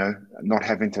 not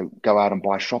having to go out and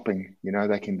buy shopping,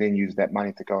 they can then use that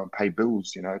money to go and pay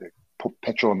bills, to put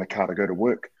petrol in the car to go to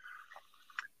work.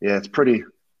 Yeah, it's pretty.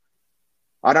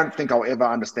 I don't think I'll ever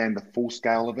understand the full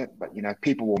scale of it, but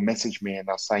people will message me and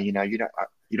they'll say, you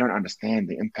don't understand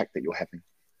the impact that you're having,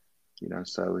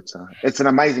 So it's an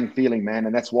amazing feeling, man,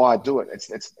 and that's why I do it.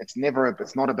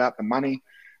 It's not about the money,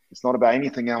 it's not about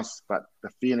anything else, but the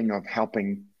feeling of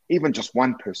helping even just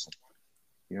one person,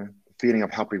 the feeling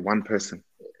of helping one person.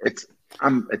 It's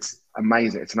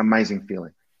amazing. It's an amazing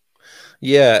feeling.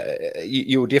 Yeah,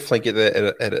 you'll definitely get that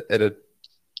at a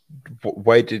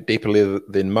way deeper level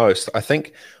than most. I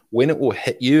think when it will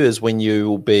hit you is when you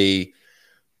will be,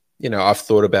 I've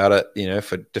thought about it,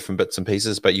 for different bits and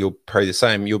pieces, but you'll probably the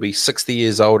same. You'll be 60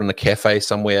 years old in a cafe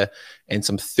somewhere and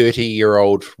some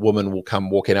 30-year-old woman will come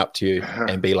walking up to you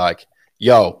and be like,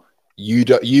 yo,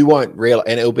 you won't realize,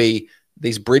 and it'll be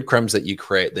these breadcrumbs that you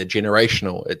create. They're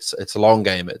generational. It's a long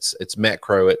game. It's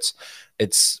macro.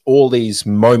 It's all these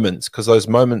moments, because those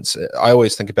moments, I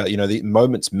always think about, the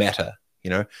moments matter,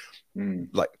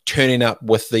 like turning up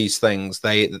with these things,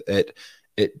 it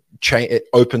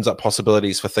opens up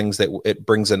possibilities for things, that it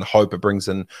brings in hope, it brings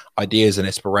in ideas and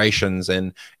aspirations,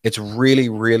 and it's really,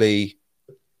 really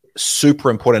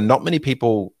super important. Not many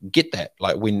people get that.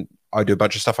 Like when I do a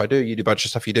bunch of stuff I do, you do a bunch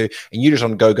of stuff you do, and you just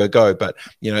on go, but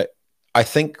I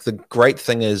think the great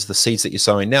thing is the seeds that you're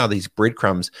sowing now, these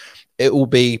breadcrumbs, it will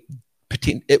be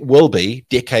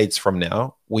decades from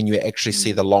now when you actually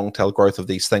see the long tail growth of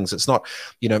these things. It's not,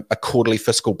 a quarterly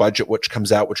fiscal budget which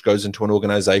comes out, which goes into an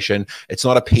organization. It's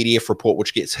not a PDF report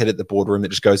which gets hit at the boardroom that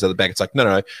just goes out the back. It's like,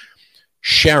 no.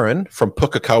 Sharon from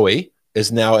Pukekohe is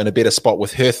now in a better spot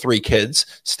with her 3 kids,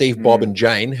 Steve, Bob, and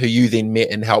Jane, who you then met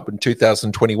and helped in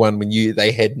 2021 when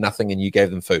they had nothing and you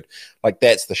gave them food. Like,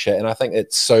 that's the shit. And I think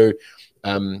it's so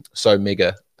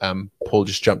mega. Paul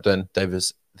just jumped in. Dave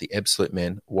is the absolute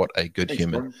man. What a good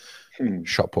human.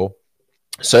 Shot, Paul.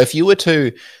 So if you were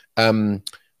to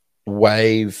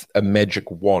wave a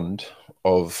magic wand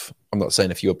of, I'm not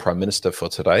saying if you're prime minister for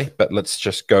today, but let's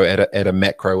just go at a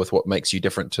macro with what makes you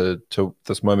different to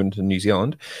this moment in New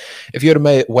Zealand. If you were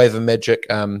to wave a magic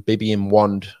BBM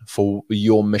wand for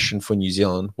your mission for New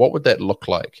Zealand, what would that look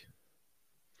like?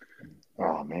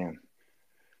 Oh, man.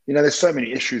 There's so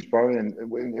many issues, bro. And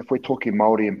if we're talking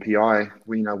Māori and PI,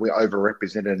 we're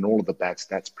overrepresented in all of the bad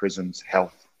stats, prisons,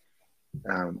 health.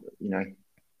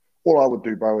 All I would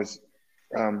do, bro, is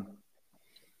all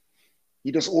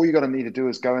you got to need to do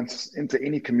is go into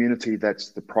any community that's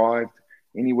deprived,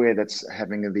 anywhere that's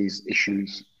having these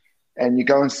issues, and you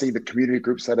go and see the community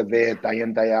groups that are there day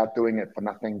in, day out, doing it for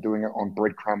nothing, doing it on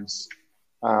breadcrumbs,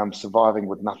 surviving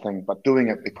with nothing, but doing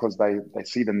it because they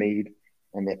see the need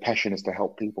and their passion is to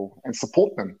help people and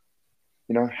support them,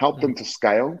 help them to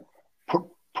scale, put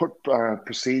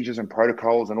procedures and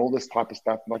protocols and all this type of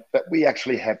stuff like that we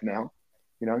actually have now,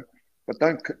 but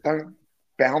don't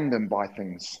bound them by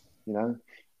things,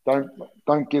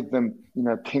 don't give them,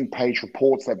 10-page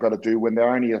reports they've got to do when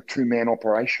they're only a 2-man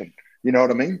operation. You know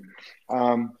what I mean?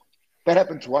 That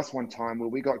happened to us one time where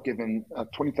we got given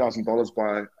 $20,000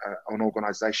 by an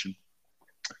organization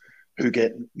who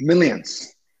get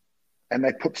millions. And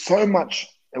they put so much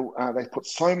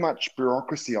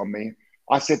bureaucracy on me.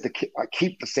 I said I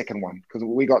keep the second one because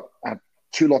we got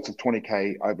 2 lots of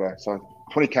 20K over, so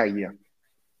 20K a year.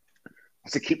 I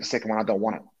said, keep the second one. I don't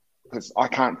want it because I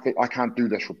can't do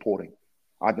this reporting.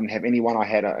 I didn't have anyone. I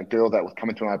had a girl that was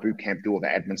coming to my boot camp do all the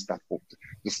admin stuff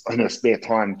just in her spare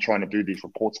time trying to do these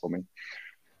reports for me.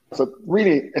 So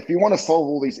really, if you want to solve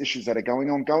all these issues that are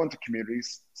going on, go into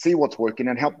communities, see what's working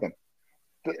and help them.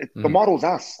 The model's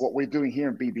us, what we're doing here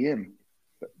in BBM.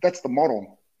 That's the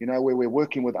model, where we're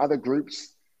working with other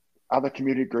groups, other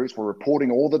community groups. We're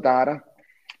reporting all the data,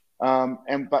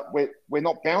 but we're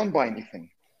not bound by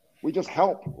anything. We just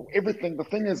help. Everything. The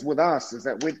thing is with us is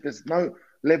that there's no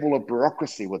level of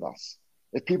bureaucracy with us.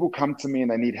 If people come to me and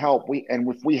they need help,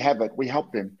 if we have it, we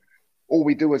help them. All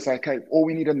we do is say, okay, all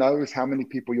we need to know is how many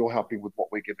people you're helping with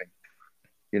what we're giving.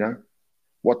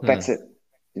 That's it.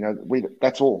 You know,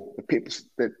 that's all. The people,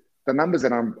 the numbers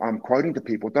that I'm quoting to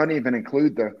people don't even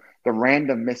include the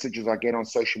random messages I get on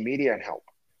social media and help.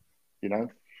 You know,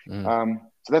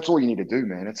 so that's all you need to do,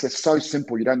 man. It's just so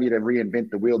simple. You don't need to reinvent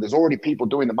the wheel. There's already people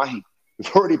doing the mahi.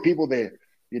 There's already people there.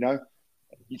 You know,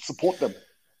 you support them.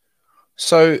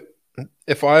 So,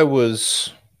 if I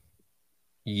was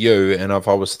you, and if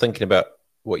I was thinking about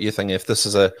what you're thinking, if this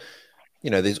is a, you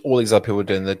know, there's all these other people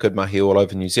doing the good mahi all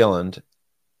over New Zealand,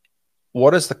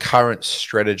 what is the current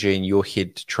strategy in your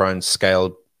head to try and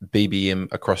scale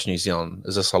BBM across New Zealand?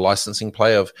 Is this a licensing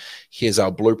play of here's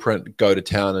our blueprint, go to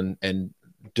town and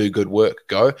do good work,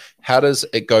 go? How does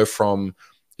it go from,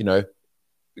 you know,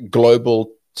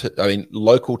 global to, I mean,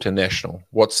 local to national?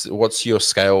 What's your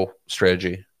scale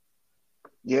strategy?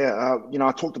 Yeah, you know,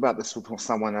 I talked about this with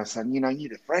someone. I said, you know, you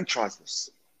need to franchise this.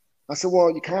 I said, well,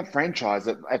 you can't franchise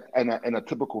it in a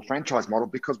typical franchise model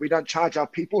because we don't charge our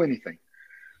people anything.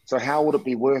 So how would it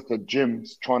be worth a gym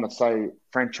trying to say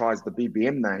franchise the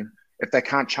BBM name if they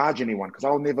can't charge anyone? Because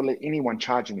I'll never let anyone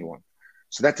charge anyone.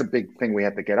 So that's a big thing we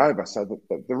have to get over. So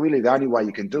really the only way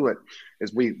you can do it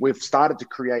is we've started to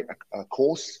create a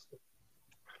course.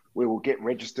 We will get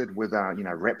registered with you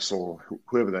know, reps or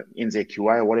whoever, the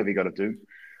NZQA or whatever you got to do.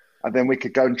 And then we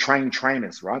could go and train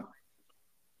trainers, right?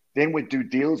 Then we'd do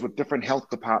deals with different health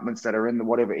departments that are in the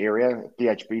whatever area,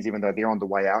 DHBs, even though they're on the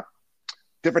way out,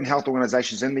 different health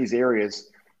organizations in these areas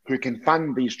who can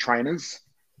fund these trainers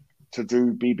to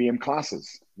do BBM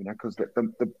classes, you know, because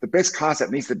the best class that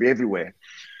needs to be everywhere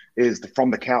is the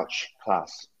from the couch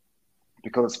class,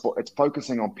 because it's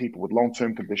focusing on people with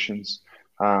long-term conditions.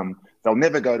 They'll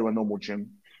never go to a normal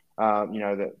gym. You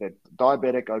know, they're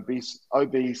diabetic,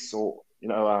 obese, or, you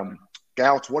know,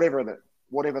 gout, whatever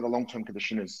the long-term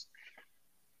condition is.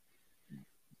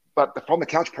 But the From the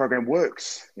Couch program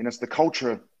works. You know, it's the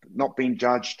culture of not being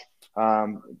judged,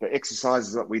 the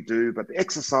exercises that we do, but the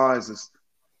exercises,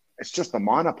 it's just a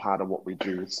minor part of what we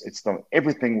do. It's the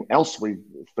everything else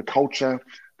it's the culture,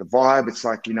 the vibe. It's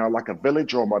like, you know, like a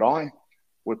village or a marae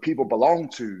where people belong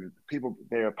to, people,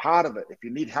 they're a part of it. If you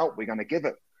need help, we're going to give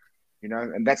it. You know,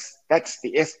 and that's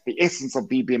the essence of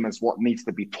BBM, is what needs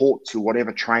to be taught to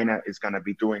whatever trainer is going to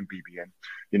be doing BBM.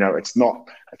 You know, it's not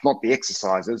the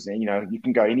exercises, and, you know, you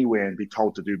can go anywhere and be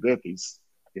told to do burpees.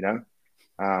 You know,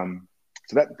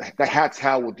 so that's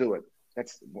how we'll do it.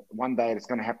 That's one day it's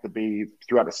going to have to be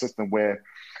throughout the system where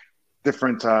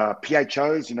different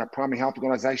PHOs, you know, primary health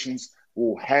organizations,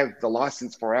 will have the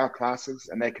license for our classes,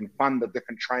 and they can fund the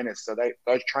different trainers, so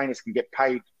those trainers can get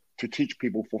paid to teach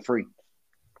people for free.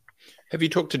 Have you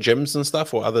talked to gyms and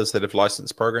stuff or others that have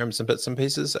licensed programs and bits and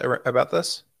pieces about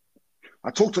this?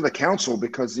 I talked to the council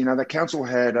because, you know, the council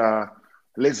had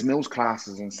Les Mills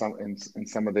classes in some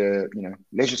of the, you know,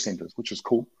 leisure centres, which is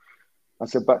cool. I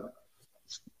said, but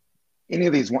any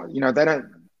of these, you know,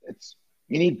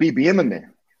 you need BBM in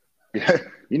there.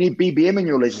 You need BBM in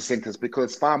your leisure centres because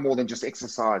it's far more than just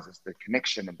exercises, the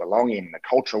connection and belonging, the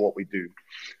culture of what we do.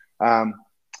 The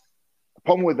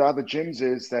problem with the other gyms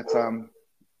is that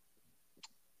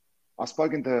I've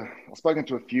spoken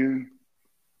to a few,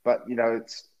 but, you know,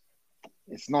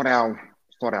 it's not our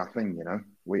thing, you know.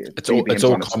 It's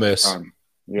all commerce.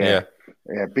 Yeah.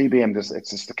 BBM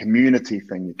it's just a community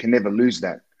thing. You can never lose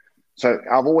that. So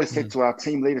I've always said to our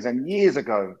team leaders, and years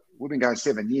ago, we've been going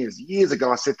 7 years. Years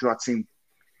ago, I said to our team,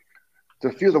 to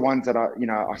a few of the ones that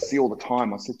I see all the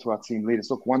time, I said to our team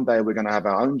leaders, look, one day we're going to have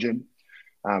our own gym.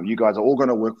 You guys are all going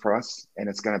to work for us, and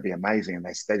it's going to be amazing. And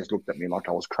they just looked at me like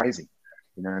I was crazy.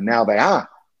 You know, and now they are,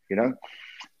 you know.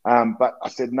 But I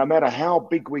said, no matter how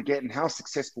big we get and how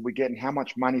successful we get and how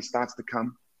much money starts to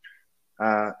come,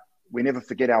 we never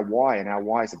forget our why, and our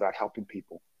why is about helping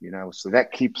people, you know. So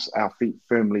that keeps our feet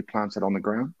firmly planted on the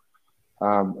ground.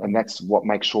 And that's what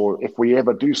makes sure if we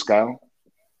ever do scale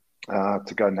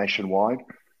to go nationwide,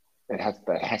 it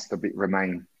has to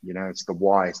remain, you know, it's the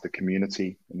why, it's the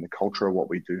community and the culture of what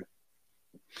we do.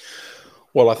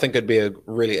 Well, I think it'd be a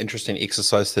really interesting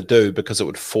exercise to do because it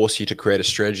would force you to create a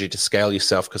strategy to scale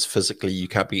yourself, because physically you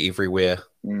can't be everywhere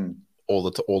all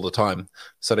the time.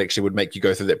 So it actually would make you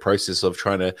go through that process of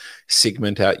trying to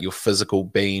segment out your physical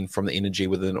being from the energy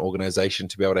within an organization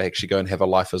to be able to actually go and have a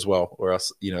life as well, or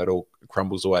else, you know, it all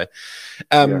crumbles away.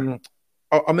 I'm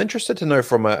interested to know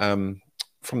from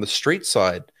the street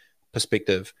side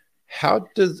perspective, how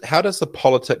does the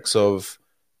politics of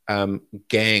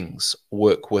gangs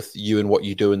work with you and what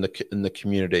you do in the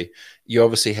community? You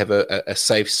obviously have a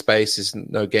safe space. There's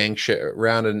no gang shit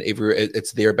around, and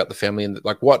it's there about the family. And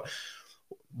like what?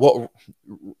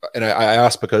 And I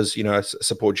ask because, you know, I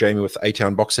support Jamie with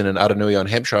A-Town Boxing in Aranui on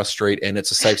Hampshire Street, and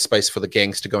it's a safe space for the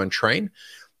gangs to go and train.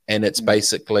 And it's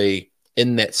basically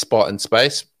in that spot and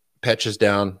space, patches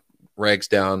down, rags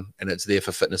down, and it's there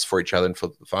for fitness for each other and for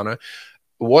the whānau.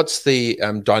 What's the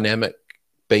dynamic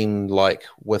been like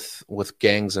with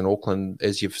gangs in Auckland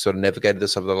as you've sort of navigated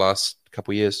this over the last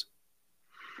couple of years?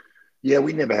 Yeah,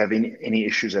 we never have any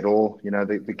issues at all. You know,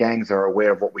 the gangs are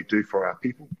aware of what we do for our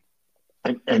people.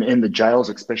 And in the jails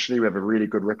especially, we have a really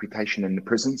good reputation in the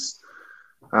prisons,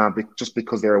 just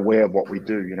because they're aware of what we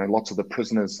do. You know, lots of the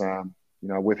prisoners, you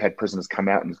know, we've had prisoners come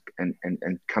out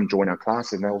and come join our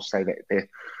class, and they'll say that they're,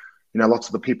 you know, lots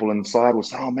of the people inside will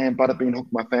say, "Oh man, Butterbean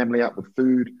hooked my family up with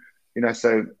food." You know,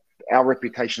 so our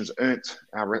reputation is earned,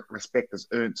 our respect is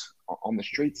earned on the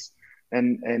streets.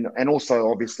 And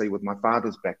also obviously with my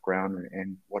father's background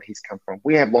and what he's come from,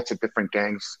 we have lots of different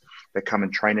gangs that come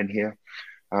and train in here.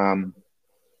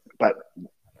 But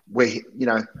we, you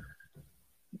know,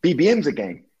 BBM's a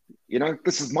gang. You know,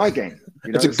 this is my gang.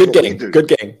 You know, it's a good gang. Good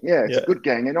gang. Yeah, it's a good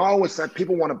gang. And I always say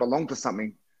people want to belong to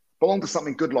something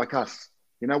good like us.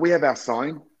 You know, we have our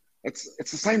sign. It's the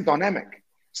same dynamic,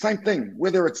 same thing.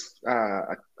 Whether it's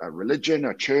a religion,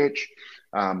 a church,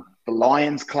 the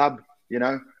Lions Club. You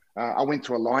know, I went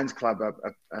to a Lions Club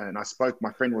and I spoke.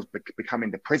 My friend was becoming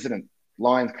the president.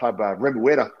 Lions Club,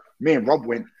 Rebuera. Me and Rob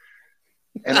went.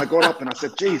 And I got up and I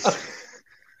said, geez.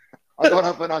 I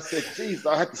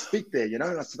had to speak there, you know.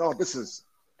 And I said, oh, this is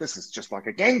just like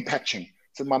a gang patching.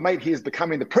 So my mate here is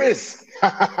becoming the prez.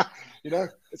 You know,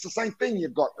 it's the same thing.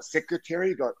 You've got the secretary,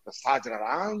 you've got the sergeant at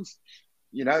arms.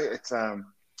 You know, it's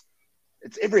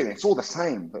everything. It's all the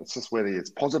same, but it's just whether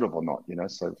it's positive or not, you know.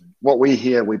 So what we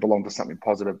hear, we belong to something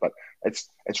positive, but it's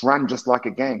run just like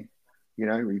a gang. You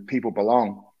know, people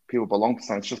belong to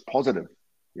something. It's just positive.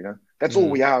 You know, that's all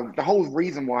we are. The whole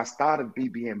reason why I started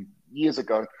BBM years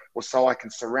ago was so I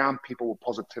can surround people with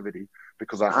positivity,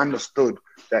 because I understood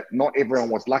that not everyone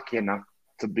was lucky enough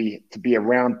to be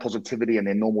around positivity in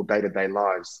their normal day-to-day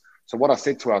lives. So what I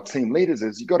said to our team leaders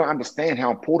is, you got to understand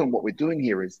how important what we're doing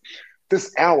here is.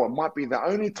 This hour might be the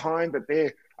only time that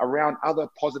they're around other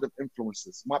positive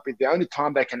influences. Might be the only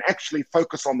time they can actually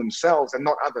focus on themselves and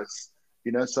not others.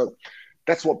 You know, so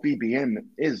that's what BBM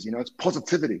is. You know, it's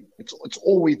positivity. It's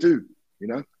all we do. You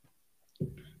know,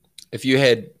 if you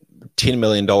had $10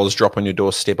 million drop on your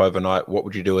doorstep overnight, what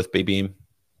would you do with BBM?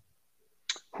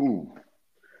 Ooh,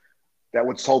 that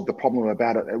would solve the problem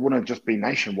about it. It wouldn't just be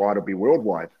nationwide; it'd be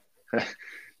worldwide.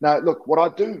 Now, look, what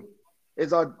I do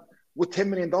is with $10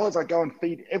 million, I go and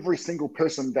feed every single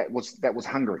person that was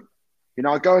hungry. You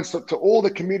know, I go and to all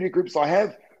the community groups I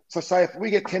have. So say if we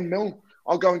get 10 mil,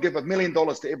 I'll go and give $1 million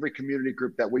to every community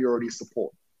group that we already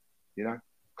support. You know,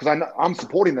 because I'm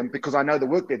supporting them because I know the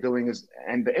work they're doing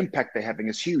and the impact they're having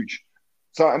is huge.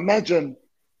 So imagine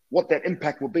what that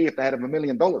impact will be if they had $1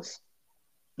 million.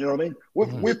 You know what I mean?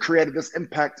 We've created this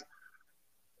impact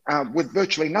with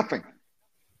virtually nothing.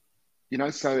 You know,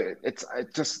 so it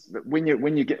just when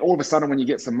you get all of a sudden when you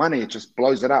get some money, it just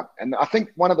blows it up. And I think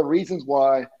one of the reasons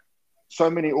why so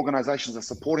many organizations are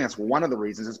supporting us, well, one of the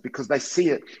reasons is because they see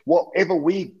it. Whatever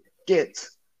we get,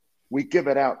 we give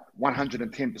it out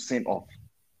 110% off.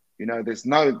 You know, there's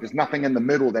nothing in the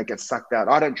middle that gets sucked out.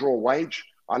 I don't draw a wage.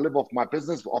 I live off my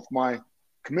business, off my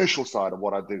commercial side of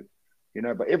what I do. You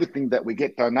know, but everything that we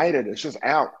get donated, it's just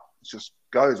out. It just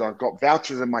goes. I've got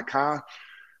vouchers in my car.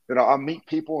 That I'll meet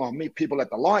people at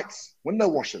the lights, window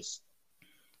washers.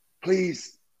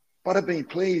 Please, Butterbean,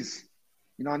 please.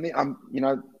 You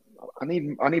know,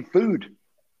 I need food.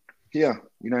 Here,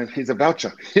 you know, here's a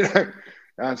voucher. You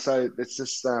know, so it's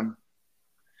just, yeah,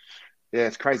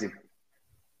 it's crazy.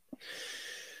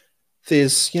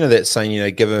 There's, you know, that saying, you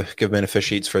know, give a man a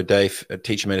fish, eats for a day.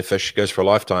 Teach a man to fish, goes for a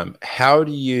lifetime. How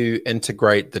do you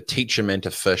integrate the teach a man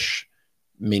to fish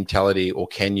mentality, or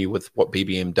can you, with what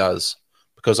BBM does?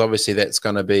 Because obviously that's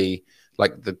going to be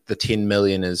like the 10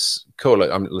 million is cool.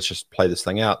 Like, let's just play this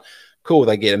thing out. Cool.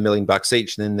 They get $1 million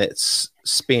each and then that's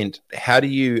spent. How do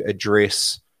you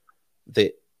address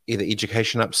that either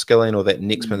education upskilling or that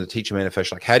next one to teach a man to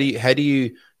fish? Like how do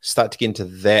you start to get into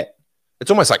that? It's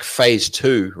almost like phase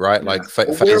 2, right? Yeah. Like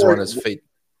phase 1 is feed.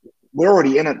 We're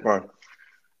already in it, bro.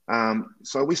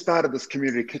 So we started this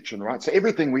community kitchen, right? So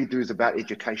everything we do is about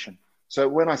education. So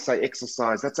when I say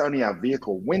exercise, that's only our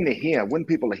vehicle. When they're here, when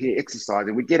people are here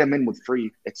exercising, we get them in with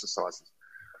free exercises.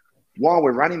 While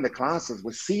we're running the classes,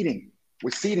 we're seeding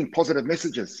positive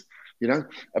messages, you know,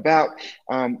 about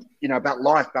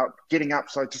life, about getting up.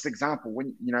 So just example,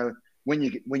 when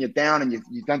you're down and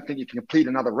you don't think you can complete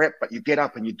another rep, but you get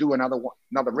up and you do another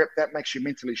rep, that makes you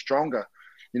mentally stronger.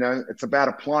 You know, it's about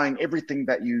applying everything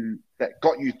that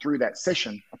got you through that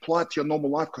session. Apply it to your normal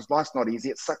life, because life's not easy.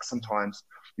 It sucks sometimes.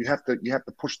 You have to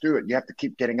push through it. You have to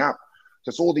keep getting up. So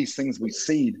it's all these things we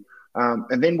seed.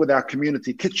 And then with our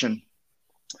community kitchen,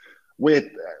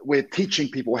 we're teaching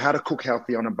people how to cook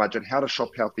healthy on a budget, how to shop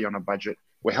healthy on a budget.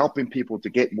 We're helping people to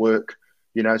get work,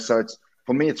 so it's,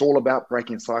 for me, it's all about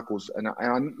breaking cycles.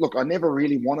 And look, I never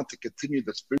really wanted to continue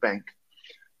this food bank,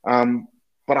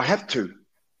 but I have to.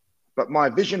 But my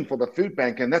vision for the food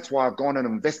bank, and that's why I've gone and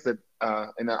invested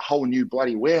in a whole new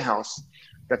bloody warehouse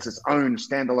that's its own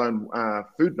standalone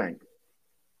food bank.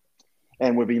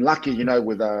 And we've been lucky,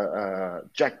 with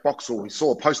Jack Boxall. We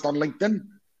saw a post on LinkedIn,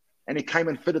 and he came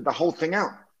and fitted the whole thing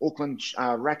out. Auckland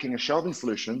Racking and Shelving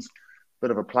Solutions,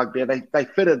 bit of a plug there. They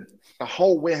fitted the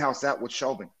whole warehouse out with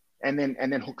shelving, and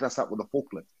then hooked us up with a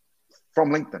forklift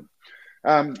from LinkedIn.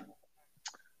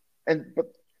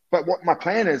 But what my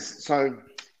plan is, so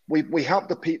we help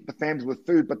the families with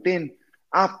food, but then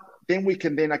we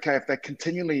can okay, if they're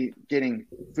continually getting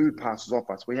food parcels off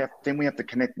us, we have to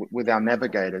connect with our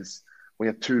navigators. We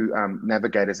have 2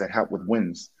 navigators that help with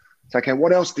WINS. So, okay,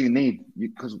 what else do you need?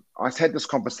 Because I had this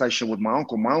conversation with my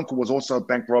uncle. My uncle was also a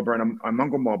bank robber and a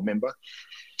Mongrel Mob member.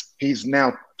 He's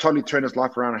now totally turned his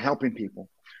life around and helping people.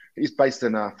 He's based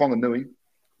in Whanganui.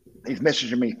 He's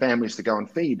messaging me families to go and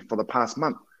feed for the past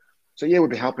month. So yeah, we'll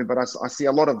be helping, but I see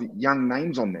a lot of young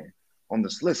names on there, on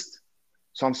this list.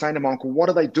 So I'm saying to my uncle, what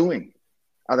are they doing?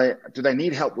 Do they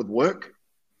need help with work?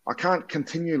 I can't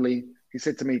continually, he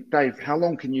said to me, Dave, how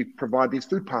long can you provide these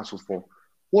food parcels for?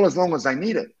 Well, as long as they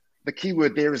need it. The key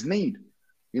word there is need.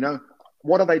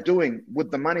 What are they doing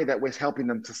with the money that we're helping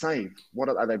them to save?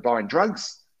 Are they buying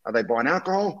drugs? Are they buying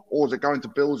alcohol? Or is it going to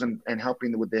bills and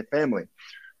helping them with their family?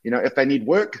 If they need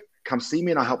work, come see me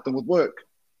and I help them with work.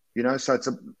 So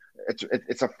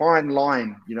it's a fine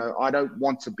line. I don't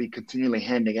want to be continually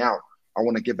handing out. I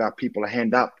want to give our people a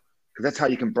hand up, because that's how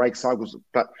you can break cycles.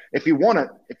 But if you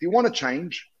want to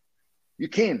change, you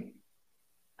can.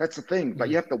 That's the thing, but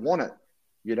you have to want it.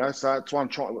 So that's why I'm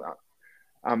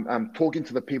talking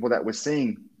to the people that we're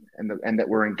seeing and that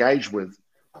we're engaged with.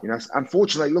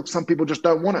 Unfortunately, look, some people just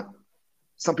don't want it.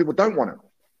 Some people don't want it,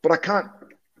 but I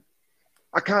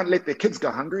can't let their kids go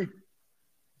hungry.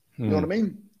 You know what I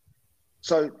mean?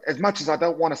 So as much as I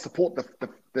don't want to support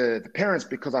the parents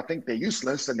because I think they're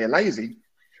useless and they're lazy,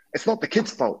 it's not the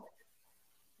kids' fault.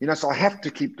 So I have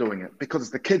to keep doing it because it's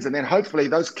the kids, and then hopefully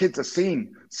those kids are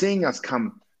seeing us,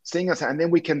 and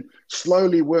then we can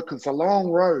slowly work. It's a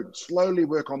long road. Slowly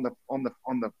work on the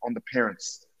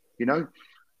parents.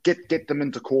 Get them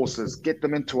into courses, get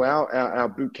them into our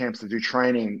boot camps to do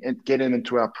training, and get them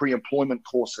into our pre-employment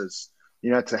courses.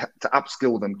 To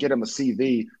upskill them, get them a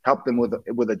CV, help them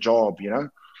with a job.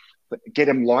 Get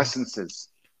them licenses,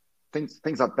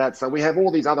 things like that. So we have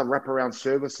all these other wraparound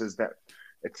services that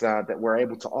we're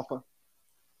able to offer.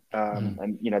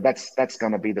 And that's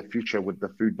going to be the future with the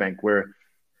food bank. We're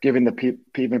giving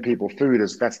people food,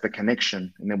 that's the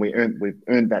connection, and then we've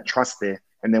earned that trust there,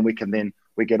 and then we get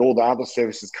all the other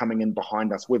services coming in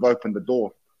behind us. We've opened the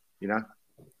door, and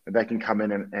they can come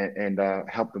in and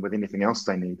help them with anything else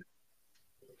they need.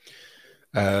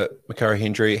 Makara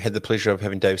Hendry, had the pleasure of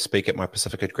having Dave speak at my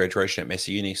Pacifica graduation at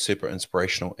Massey Uni. Super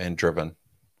inspirational and driven.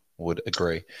 Would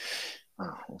agree.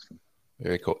 Oh, awesome.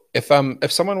 Very cool. If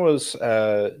someone was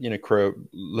crew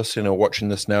listening or watching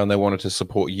this now and they wanted to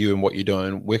support you and what you're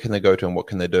doing, where can they go to and what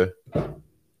can they do?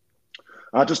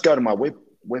 Just go to my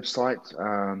website.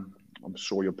 I'm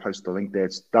sure you'll post the link there.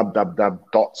 It's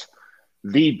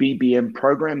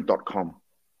www.thebbmprogram.com,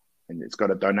 and it's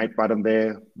got a donate button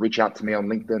there. Reach out to me on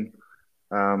LinkedIn.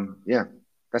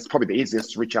 That's probably the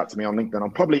easiest. Reach out to me on LinkedIn.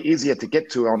 I'm probably easier to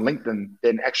get to on LinkedIn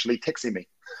than actually texting me.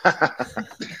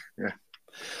 Yeah.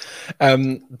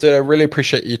 Dude, I really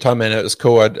appreciate your time, man. It was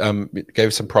cool. I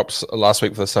gave some props last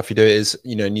week for the stuff you do.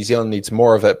 New Zealand needs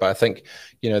more of it, but I think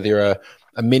there are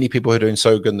many people who are doing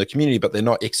so good in the community, but they're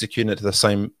not executing it to the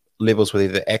same levels with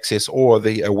either access or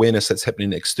the awareness that's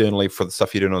happening externally for the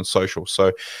stuff you're doing on social.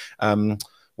 So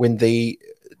when the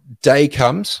day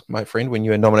comes, my friend, when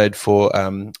you are nominated for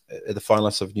the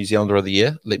finalists of New Zealander of the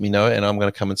Year, let me know, and I'm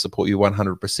going to come and support you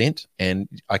 100%. And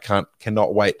I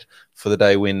cannot wait for the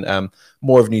day when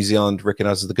more of New Zealand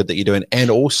recognises the good that you're doing, and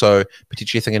also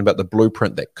potentially thinking about the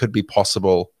blueprint that could be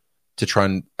possible to try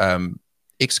and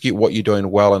execute what you're doing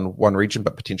well in one region,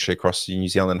 but potentially across New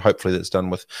Zealand. And hopefully that's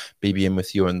done with BBM,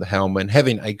 with you and the helm, and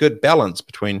having a good balance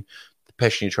between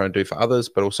passion you're trying to do for others,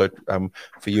 but also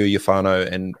for you, your whānau,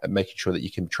 and making sure that you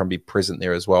can try and be present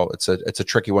there as well. It's a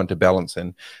tricky one to balance,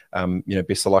 and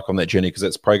best of luck on that journey, because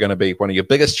it's probably going to be one of your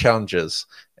biggest challenges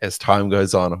as time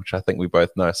goes on, which I think we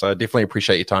both know. So I definitely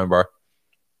appreciate your time, bro.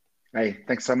 Hey,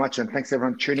 thanks so much, and thanks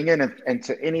everyone tuning in, and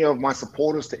to any of my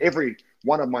supporters, to every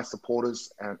one of my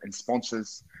supporters and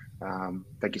sponsors,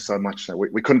 thank you so much.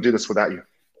 We couldn't do this without you.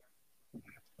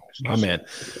 My man.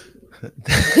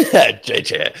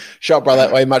 JJ. Shot,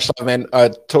 brother. Way much love, man.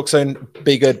 Talk soon.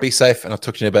 Be good. Be safe. And I'll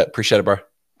talk to you in a bit. Appreciate it, bro.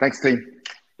 Thanks, team.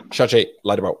 Shot, G.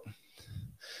 Later, bro.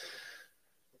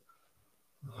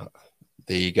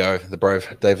 There you go. The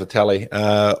brave Dave Vitale.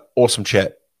 Awesome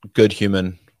chat. Good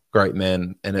human. Great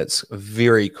man. And it's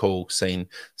very cool seeing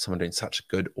someone doing such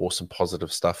good, awesome,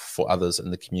 positive stuff for others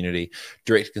in the community.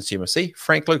 Direct to consumer. See,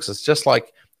 Frank Lucas is just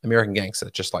like American Gangster,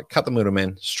 just like cut the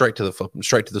middleman, straight to the flip,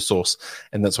 straight to the source.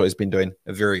 And that's what he's been doing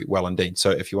very well indeed.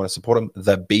 So if you want to support him,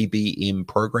 the BBM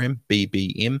program,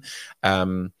 BBM.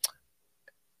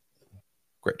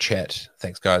 Great chat.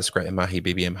 Thanks, guys. Great. Mahi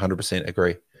BBM, 100%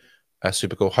 agree.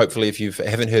 Super cool. Hopefully, if you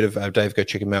haven't heard of Dave, go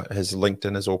check him out. His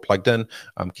LinkedIn is all plugged in.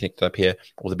 I'm connected up here,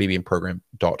 or the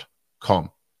bbmprogram.com.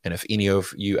 And if any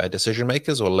of you are decision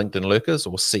makers or LinkedIn lurkers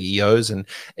or CEOs and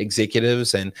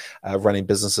executives and running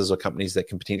businesses or companies that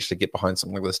can potentially get behind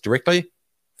something like this directly,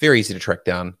 very easy to track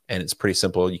down. And it's pretty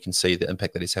simple. You can see the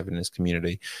impact that he's having in his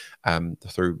community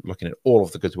through looking at all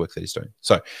of the good work that he's doing.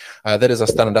 So that is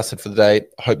us done and dusted for the day.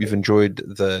 I hope you've enjoyed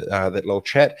that little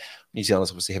chat. New Zealand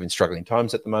is obviously having struggling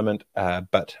times at the moment,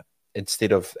 but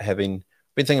instead of been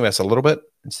thinking about this a little bit,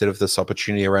 instead of this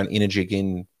opportunity around energy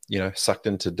again, sucked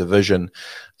into division,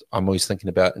 I'm always thinking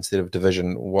about, instead of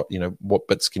division, what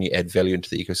bits can you add value into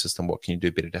the ecosystem? What can you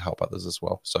do better to help others as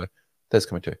well? So that's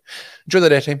coming too. Enjoy the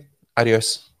day, team.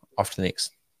 Adios. Off to the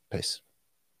next. Peace.